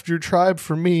 you left your tribe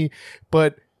for me,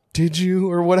 but did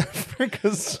you or whatever?"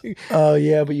 Because Oh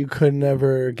yeah, but you could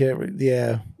never get.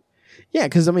 Yeah. Yeah,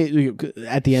 because I mean,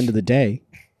 at the end of the day,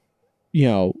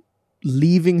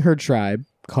 leaving her tribe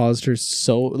caused her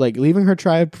leaving her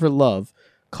tribe for love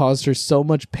caused her so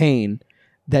much pain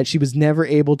that she was never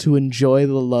able to enjoy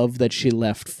the love that she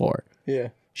left for. Yeah.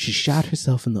 She shot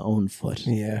herself in the own foot.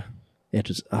 Yeah. It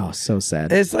was so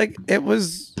sad. It's like it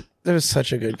was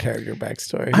such a good character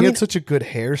backstory. he had such a good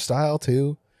hairstyle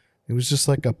too. It was just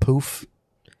like a poof.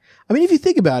 I mean, if you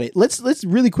think about it, let's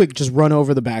really quick just run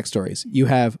over the backstories. You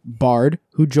have Bard,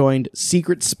 who joined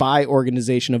secret spy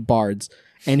organization of bards,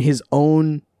 and his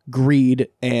own greed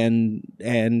and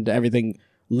everything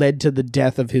led to the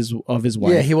death of his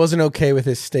wife. Yeah, he wasn't okay with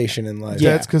his station in life.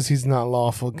 Yeah. That's because he's not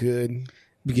lawful good.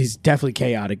 Because he's definitely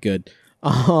chaotic good.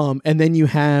 And then you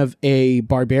have a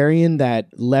barbarian that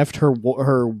left her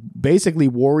basically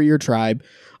warrior tribe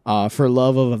for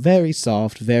love of a very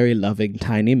soft, very loving,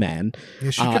 tiny man.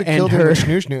 Yeah, she could have and killed him her- with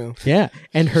Schnoo. Yeah,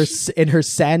 and her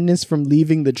sadness from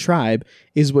leaving the tribe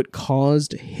is what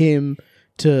caused him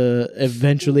to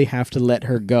eventually have to let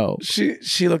her go.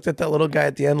 She looked at that little guy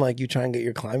at the end like, you try and get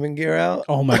your climbing gear out.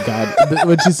 Oh my god!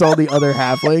 When she saw the other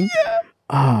halfling,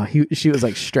 she was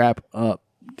like, "Strap up,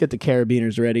 get the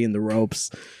carabiners ready and the ropes.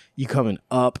 You coming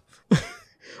up?"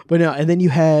 But no, and then you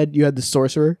had the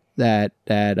sorcerer that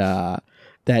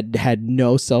had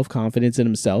no self-confidence in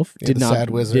himself. Yeah, the sad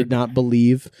wizard. Did not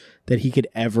believe that he could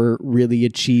ever really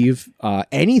achieve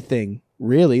anything.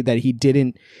 Really, that he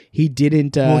didn't.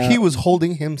 Well, he was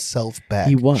holding himself back.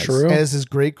 He was. True. as his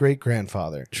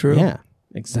great-great-grandfather. True. Yeah,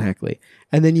 exactly.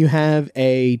 And then you have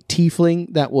a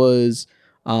tiefling that was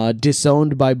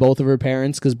disowned by both of her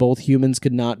parents because both humans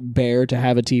could not bear to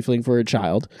have a tiefling for a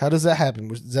child. How does that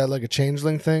happen? Is that like a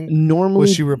changeling thing? Normally,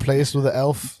 Was she replaced with an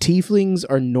elf? tieflings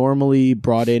are normally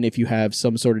brought in if you have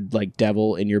some sort of like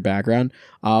devil in your background,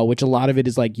 which a lot of it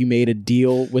is like you made a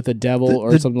deal with a devil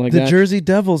or something like the that. Jersey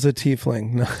Devil's a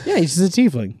tiefling. No. Yeah, he's just a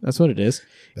tiefling. That's what it is.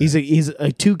 He's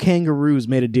two kangaroos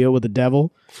made a deal with the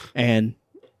devil, and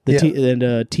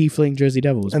the tiefling Jersey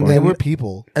Devil was And born. They then- were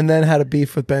people. And then had a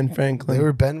beef with Ben Franklin. They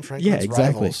were Ben Franklin's Yeah,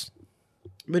 exactly. rivals.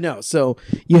 But no, so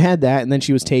you had that, and then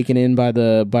she was taken in by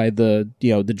the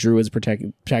the druids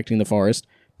protecting the forest.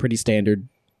 Pretty standard,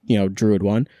 druid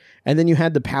one. And then you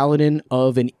had the paladin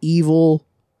of an evil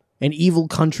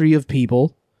country of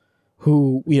people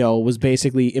who, you know, was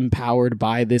basically empowered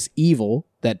by this evil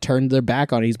that turned their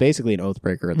back on. He's basically an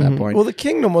Oathbreaker at that point. Well, the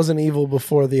kingdom wasn't evil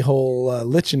before the whole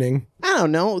lichening. I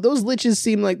don't know. Those liches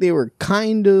seemed like they were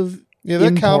kind of Yeah,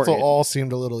 that important. council all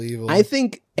seemed a little evil. I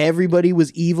think everybody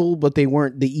was evil, but they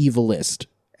weren't the evilest.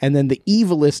 And then the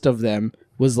evilest of them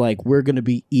was like, we're going to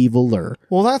be eviler.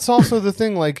 Well, that's also the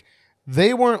thing. Like,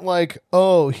 they weren't like,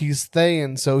 oh, he's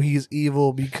Thayan, so he's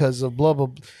evil because of blah, blah,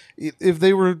 blah. If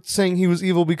they were saying he was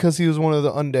evil because he was one of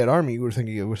the undead army, you would think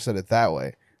he would have said it that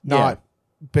way, not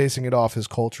basing it off his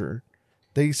culture.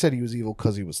 They said he was evil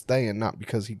because he was Thayan, not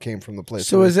because he came from the place.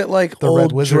 So is it like the Red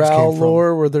old Wizards Drow came from.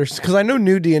 lore where there's... Because I know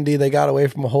new D&D, they got away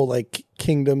from a whole like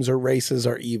kingdoms or races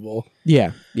are evil.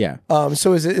 Yeah.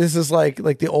 So is this like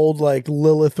the old like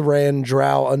Lilith ran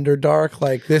Drow Underdark?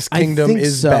 Like this I kingdom think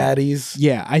is so. baddies?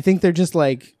 Yeah, I think they're just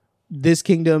like, this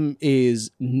kingdom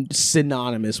is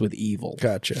synonymous with evil.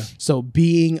 Gotcha. So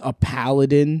being a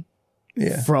paladin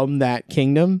Yeah. from that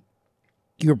kingdom,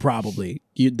 you're probably...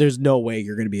 there's no way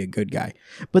you're going to be a good guy.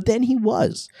 But then he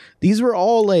was. These were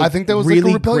all like I think that was really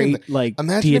like a rebellion. great like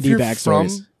Imagine if D&D you're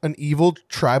backstories. from an evil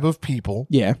tribe of people,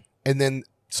 Yeah. and then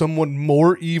someone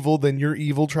more evil than your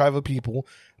evil tribe of people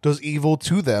does evil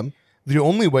to them. The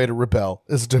only way to rebel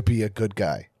is to be a good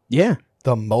guy. Yeah.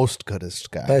 The most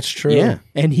goodest guy. That's true. Yeah.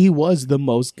 And he was the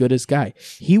most goodest guy.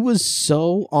 He was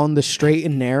so on the straight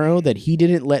and narrow that he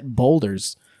didn't let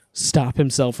boulders stop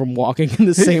himself from walking in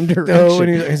the same direction. Oh, and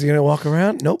is he going to walk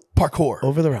around? Nope. Parkour.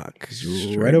 Over the rock.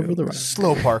 right over the rock.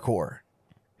 Slow parkour.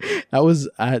 That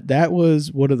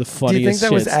was one of the Do funniest you think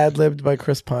that was shits. ad-libbed by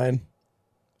Chris Pine?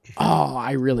 Oh,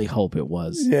 I really hope it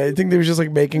was. Yeah, I think they were just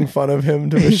like making fun of him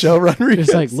to Michelle Rodriguez.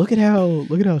 It's like, look at how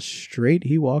straight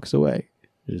he walks away.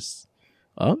 Just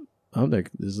I'm like,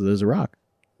 there's a rock.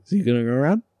 Is he gonna go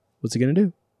around? What's he gonna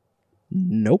do?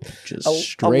 Nope. Just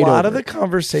straight a lot over. of the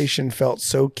conversation felt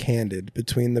so candid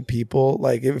between the people.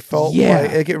 Like it felt Yeah.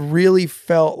 like it really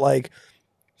felt like,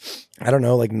 I don't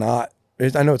know, like not,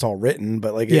 I know it's all written,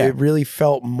 but like Yeah. it really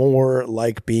felt more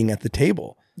like being at the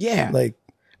table. Yeah. Like,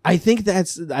 I think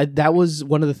that was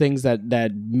one of the things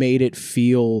that made it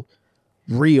feel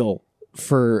real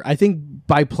for, I think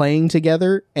by playing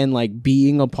together and like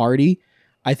being a party,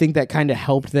 I think that kind of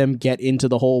helped them get into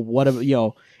the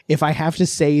whole, if I have to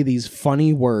say these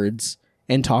funny words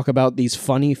and talk about these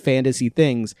funny fantasy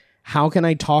things, how can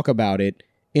I talk about it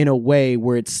in a way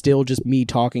where it's still just me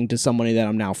talking to somebody that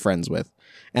I'm now friends with?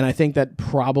 And I think that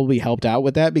probably helped out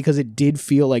with that because it did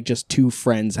feel like just two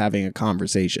friends having a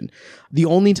conversation. The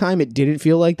only time it didn't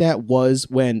feel like that was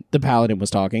when the paladin was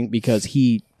talking, because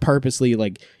he purposely,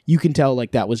 like, you can tell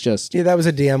like that was just... yeah, that was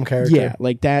a DM character. Yeah,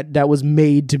 like that was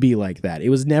made to be like that. It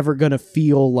was never going to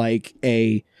feel like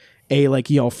a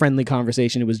friendly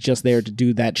conversation. It was just there to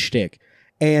do that shtick.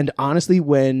 And honestly,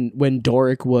 when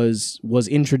Doric was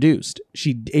introduced,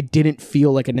 it didn't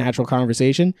feel like a natural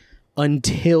conversation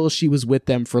until she was with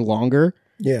them for longer.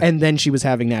 Yeah. And then she was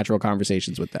having natural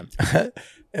conversations with them.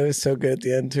 It was so good at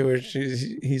the end too, where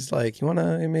he's like, you want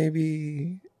to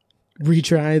maybe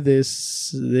Retry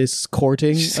this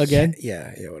courting again?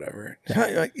 Yeah, whatever.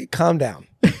 Calm down.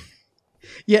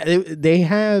 Yeah, they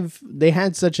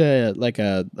had such a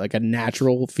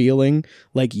natural feeling,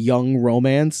 like young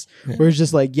romance, where it's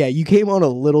just like, yeah, you came on a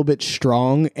little bit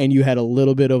strong and you had a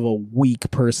little bit of a weak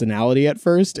personality at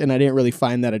first, and I didn't really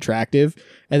find that attractive.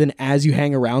 And then as you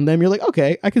hang around them, you're like,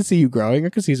 okay, I can see you growing. I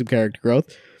can see some character growth.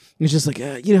 And it's just like,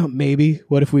 maybe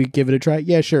what if we give it a try?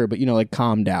 Yeah, sure, but like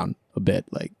calm down a bit,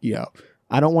 like,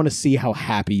 I don't want to see how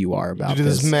happy you are about You do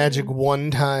this this. magic one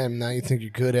time. Now you think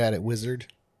you're good at it, wizard.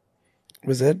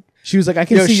 Was it? She was like, I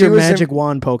can see she your was magic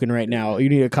wand poking right now. You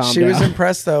need to calm She down. was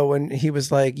impressed though when he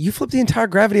was like, "You flipped the entire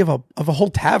gravity of a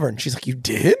whole tavern." She's like, "You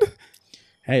did?"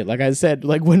 Hey, like I said,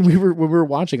 like when we were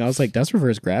watching, I was like, that's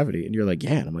reverse gravity. And you're like,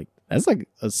 yeah. And I'm like, that's like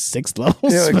a 6th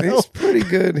level Yeah, like, spell. it's pretty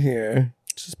good here.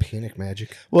 It's just panic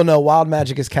magic. Well, no, wild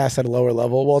magic is cast at a lower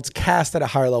level. Well, it's cast at a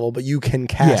higher level, but you can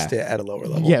cast it at a lower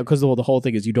level. Yeah, because the whole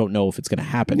thing is you don't know if it's going to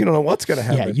happen. You don't know what's going to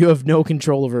happen. Yeah, you have no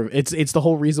control over it's the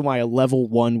whole reason why a level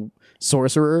 1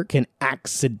 sorcerer can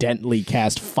accidentally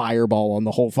cast fireball on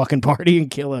the whole fucking party and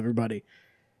kill everybody.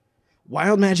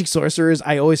 Wild magic sorcerers,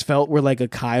 I always felt were like a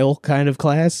Kyle kind of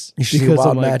class. You should see because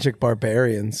wild I'm like, magic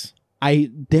barbarians.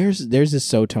 Theirs is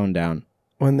so toned down.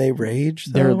 When they rage,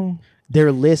 though?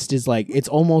 Their list is like, it's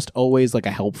almost always like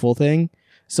a helpful thing.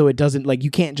 So it doesn't, like,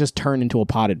 you can't just turn into a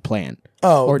potted plant.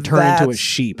 Oh, or turn into a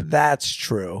sheep. That's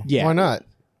true. Yeah. Why not?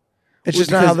 It's just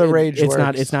not how the rage it's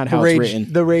works. It's not The how rage, it's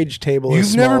written. The rage table is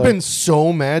You've never smaller. been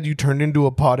so mad you turned into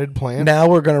a potted plant? Now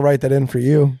we're going to write that in for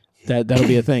you. That'll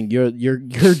be a thing. Your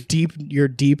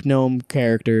deep gnome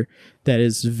character that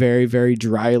is very, very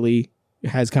dryly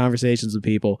has conversations with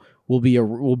people, will be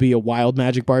a wild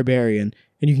magic barbarian,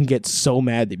 and you can get so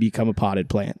mad that you become a potted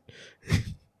plant.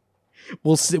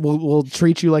 We'll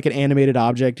treat you like an animated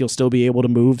object. You'll still be able to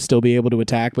move, still be able to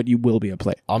attack, but you will be a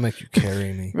plant. I'll make you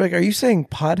carry me. Like, are you saying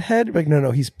pothead? Like,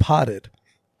 no, he's potted.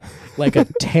 Like a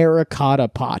terracotta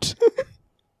pot.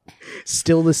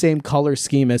 Still the same color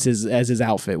scheme as his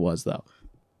outfit was, though.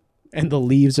 And the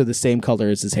leaves are the same color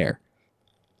as his hair.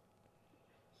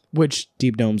 Which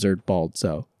deep gnomes are bald,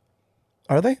 so.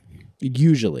 Are they?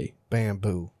 Usually.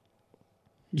 Bamboo.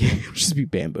 Yeah, it'll just be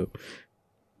bamboo.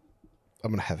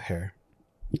 I'm going to have hair.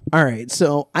 All right,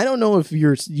 so I don't know if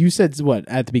you said what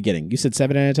at the beginning? You said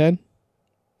 7 out of 10?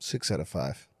 6 out of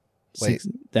 5. Wait.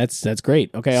 That's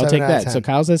great. Okay, I'll 7 take out of that. 10. So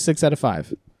Kyle says 6 out of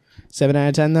 5. 7 out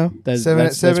of 10 though? That's 7 where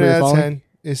you're out of falling? 10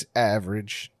 is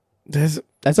average. That's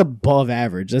above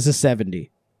average. That's a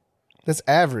 70. That's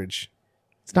average.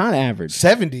 It's not average.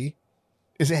 70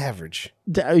 is average.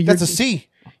 You're, That's a C.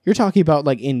 You're talking about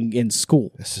like in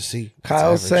school. That's a C. That's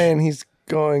Kyle's average. saying he's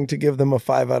going to give them a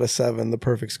 5 out of 7, the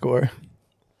perfect score.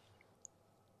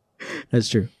 That's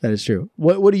true. That is true.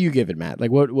 What do you give it, Matt? Like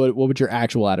what would your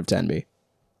actual out of 10 be?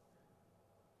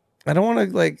 I don't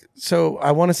want to so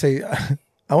I want to say,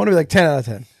 I want to be like 10 out of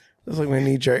 10. That's like my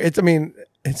knee jerk.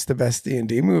 It's the best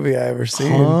D&D movie I ever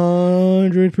seen.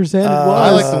 100% it was.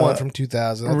 I like the one from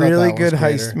 2000. I thought Really that good was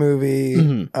heist greater. movie.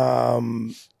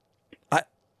 Mhm.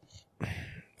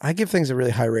 I give things a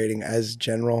really high rating as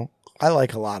general. I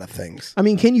like a lot of things. I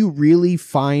mean, can you really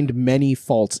find many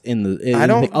faults in the? I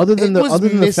don't- Other than it the was other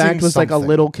than the fact missing was like a something.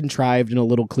 little contrived and a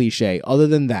little cliche. Other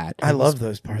than that, I love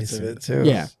those parts of it too.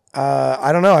 Yeah.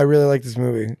 I don't know. I really like this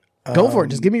movie. Go for it.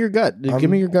 Just give me your gut. Give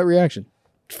me your gut reaction.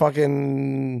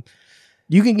 Fucking.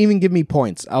 You can even give me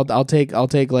points. I'll take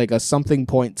like a something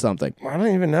point something. I don't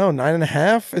even know.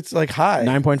 9.5. It's like high.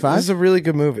 9.5? This is a really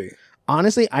good movie.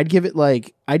 Honestly, I'd give it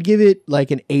like an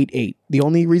 8.8. The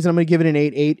only reason I'm gonna give it an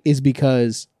 8.8 is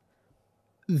because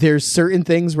there's certain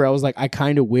things where I was like, I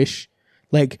kind of wish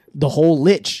like the whole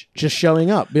Lich just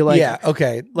showing up. Be like, yeah.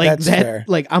 Okay. like That's that. fair.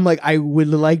 Like I'm like I would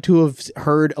like to have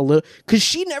heard a little because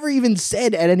she never even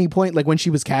said at any point like when she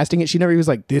was casting it, she never was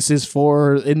like, this is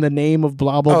for in the name of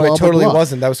blah blah Oh, blah. it totally blah, blah.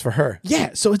 wasn't. That was for her. Yeah,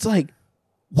 so it's like,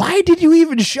 why did you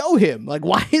even show him? Like,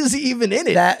 why is he even in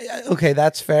it?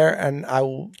 That's fair. And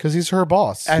Because he's her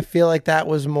boss. I feel like that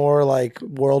was more like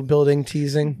world building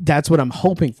teasing. That's what I'm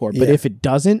hoping for. But Yeah. if it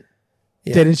doesn't,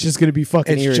 Yeah. then it's just going to be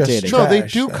fucking It's just irritating. trash. no, they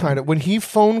do then. kind of. When he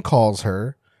phone calls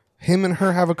her, him and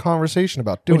her have a conversation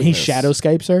about doing When he this. shadow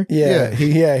Skypes her? Yeah.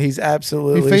 He's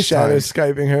absolutely He shadow FaceTimes.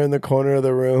 Skyping her in the corner of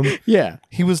the room. Yeah.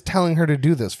 He was telling her to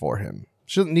do this for him.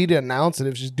 She doesn't need to announce it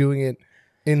if she's doing it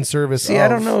in service See, of. I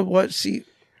don't know what she.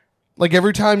 Like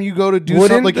every time you go to do Wouldn't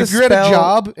something, like the if you're at a spell-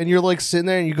 job and you're like sitting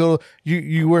there and you go,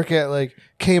 you work at like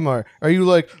Kmart, are you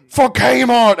like, for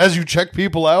Kmart as you check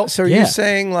people out? So are Yeah. you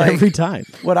saying like Every time.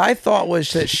 what I thought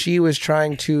was that she was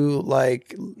trying to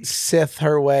like sith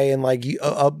her way and like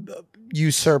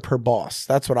usurp her boss.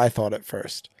 That's what I thought at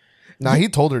first. Nah, he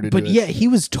told her to But do it. yeah, he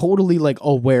was totally like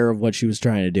aware of what she was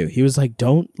trying to do. He was like,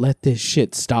 don't let this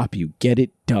shit stop you. Get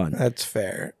it done. That's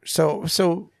fair. So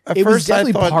at It was first I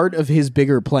definitely thought part of his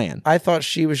bigger plan. I thought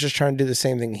she was just trying to do the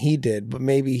same thing he did, but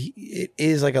maybe it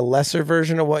is like a lesser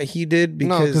version of what he did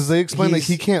No, because because they explained like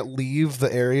he's- he can't leave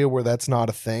the area where that's not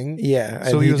a thing. Yeah,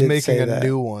 So and he was did making say a that.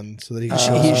 new one so that he could.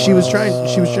 She was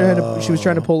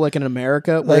trying to pull like an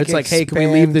America where Like it's like, hey, can we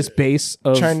leave expand- this base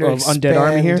of trying to undead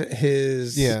army here? expand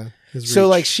his Yeah. his So reach.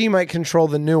 like she might control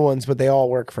the new ones, but they all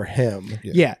work for him.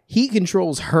 Yeah, he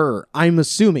controls her, I'm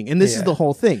assuming. And this is Yeah. the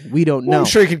whole thing. We don't Well, know. I'm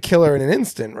sure he could kill her in an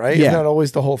instant, right? Yeah. Isn't that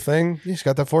always the whole thing? He's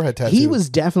got that forehead tattoo. He was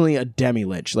definitely a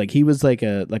demi-lich. Like he was like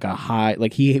a high,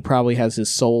 like he probably has his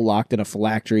soul locked in a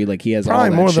phylactery. Like he has all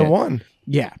Probably that more shit. than one.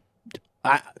 Yeah.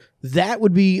 That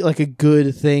would be like a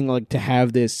good thing, like to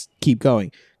have this keep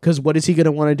going. Because what is he going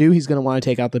to want to do? He's going to want to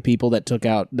take out the people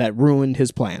that ruined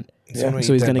his plan. gonna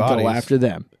So he's eat going to dead go bodies. after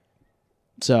them.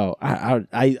 So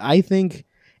I think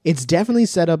it's definitely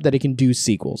set up that it can do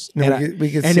sequels. No, And we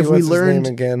could and see if we what's his learned-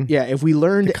 name again. yeah, if we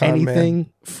learned The con man. anything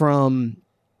from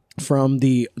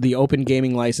the open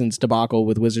gaming license debacle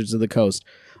with Wizards of the Coast,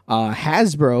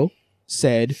 Hasbro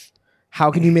said,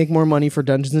 how can you make more money for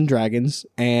Dungeons and Dragons?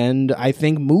 And I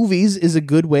think movies is a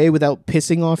good way without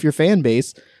pissing off your fan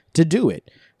base to do it.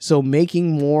 So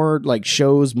making more like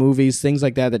shows, movies, things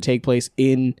like that take place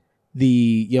in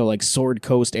the like Sword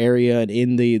Coast area and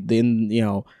in the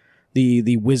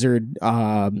Wizard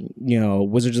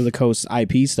Wizards of the Coast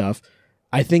IP stuff.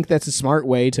 I think that's a smart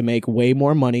way to make way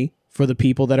more money for the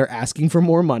people that are asking for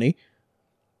more money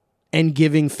and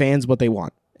giving fans what they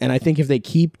want. And I think if they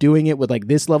keep doing it with like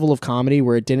this level of comedy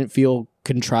where it didn't feel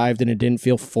contrived and it didn't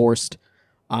feel forced.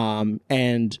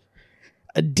 And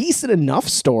a decent enough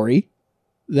story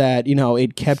that, you know,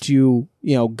 it kept you,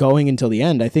 you know, going until the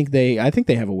end. I think they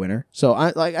have a winner. So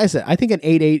like I said, I think an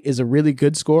 8.8 is a really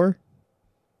good score.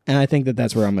 And I think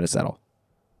that's where I'm going to settle.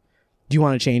 Do you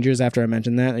want to change yours after I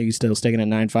mentioned that? Are you still sticking at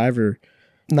 9.5 or?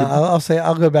 No,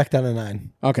 I'll go back down to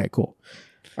 9. Okay, cool.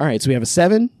 All right. So we have a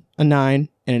 7, a 9,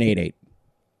 and an 8.8.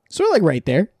 So we're like right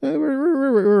there.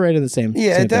 We're right in the same.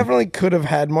 Yeah, same it definitely could have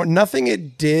had more. Nothing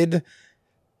it did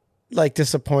like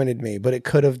disappointed me, but it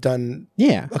could have done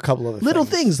a couple of little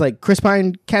things like Chris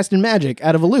Pine casting magic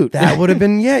out of a lute. That would have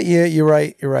been you're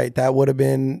right. That would have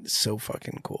been so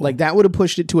fucking cool. Like that would have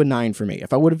pushed it to a 9 for me.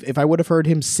 If I would have heard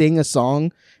him sing a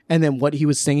song and then what he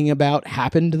was singing about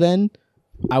happened then,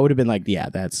 I would have been like, yeah,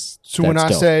 that's so. When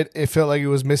I said it felt like it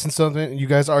was missing something, and you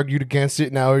guys argued against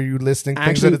it. Now are you listing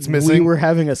things that it's missing? We were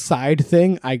having a side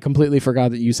thing. I completely forgot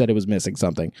that you said it was missing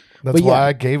something. That's why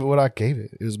I gave it what I gave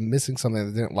it. It was missing something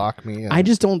that didn't lock me in. I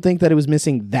just don't think that it was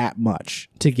missing that much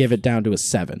to give it down to a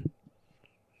 7.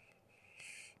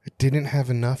 It didn't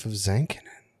have enough of Zank in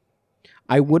it.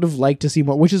 I would have liked to see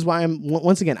more, which is why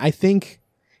once again, I think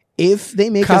if they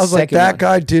make Kyle's a second like, that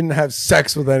guy didn't have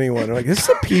sex with anyone. I'm like, this is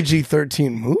a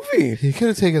PG-13 movie. He could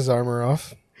have taken his armor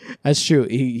off. That's true.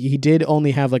 He did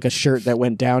only have like a shirt that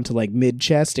went down to like mid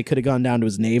chest. It could have gone down to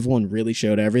his navel and really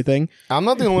showed everything. I'm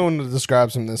not the only one that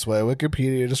describes him this way.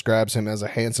 Wikipedia describes him as a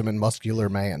handsome and muscular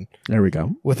man. There we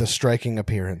go. With a striking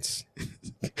appearance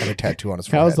and a tattoo on his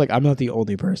forehead. I was like, I'm not the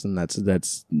only person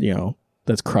that's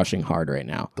crushing hard right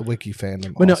now. The wiki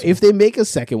fandom. But also. No, if they make a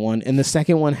second one and the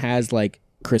second one has like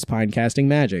Chris Pine casting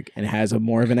magic and has a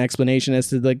more of an explanation as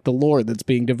to like the lore that's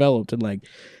being developed and like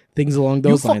things along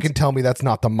those lines. You fucking tell me that's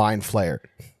not the Mind Flayer.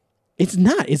 It's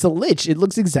not. It's a lich. It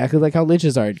looks exactly like how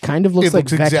liches are. It kind of looks like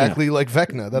Vecna. Exactly like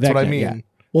Vecna. That's what I mean. Yeah.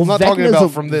 Well, I'm not talking about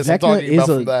from this. I'm talking about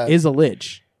from that. Is a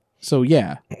lich. So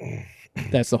yeah,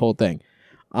 that's the whole thing.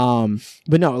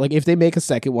 But no, like if they make a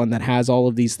second one that has all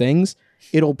of these things,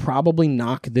 it'll probably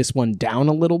knock this one down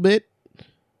a little bit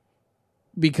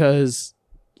because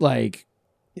like,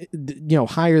 you know,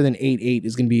 higher than 8.8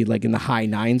 is going to be like in the high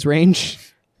 9s range.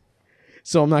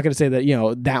 So I'm not going to say that, you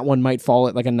know, that one might fall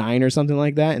at like a 9 or something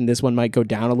like that. And this one might go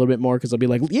down a little bit more because I'll be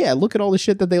like, yeah, look at all the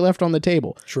shit that they left on the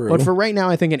table. True. But for right now,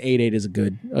 I think an 8.8 is a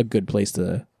good place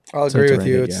to. I'll agree with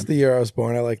you. It's the year I was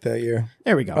born. I like that year.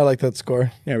 There we go. I like that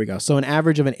score. There we go. So an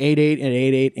average of an 8.8 and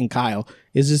 8.8 in Kyle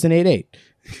is just an 8.8.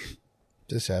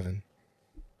 Just 7.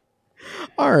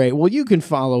 All right. Well, you can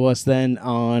follow us then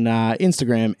on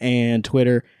Instagram and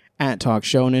Twitter at Talk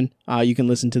Shonen. You can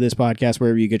listen to this podcast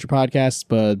wherever you get your podcasts,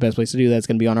 but the best place to do that is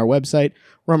going to be on our website,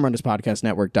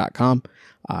 rumrunnerspodcastnetwork.com.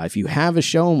 If you have a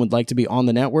show and would like to be on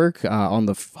the network, on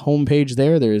the homepage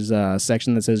there's a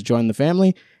section that says Join the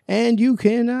Family, and you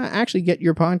can actually get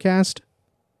your podcast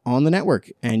on the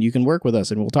network, and you can work with us,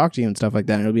 and we'll talk to you and stuff like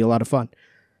that, and it'll be a lot of fun.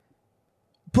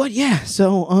 But yeah,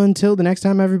 so until the next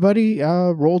time, everybody,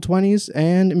 roll 20s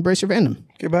and embrace your fandom.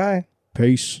 Goodbye.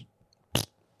 Peace.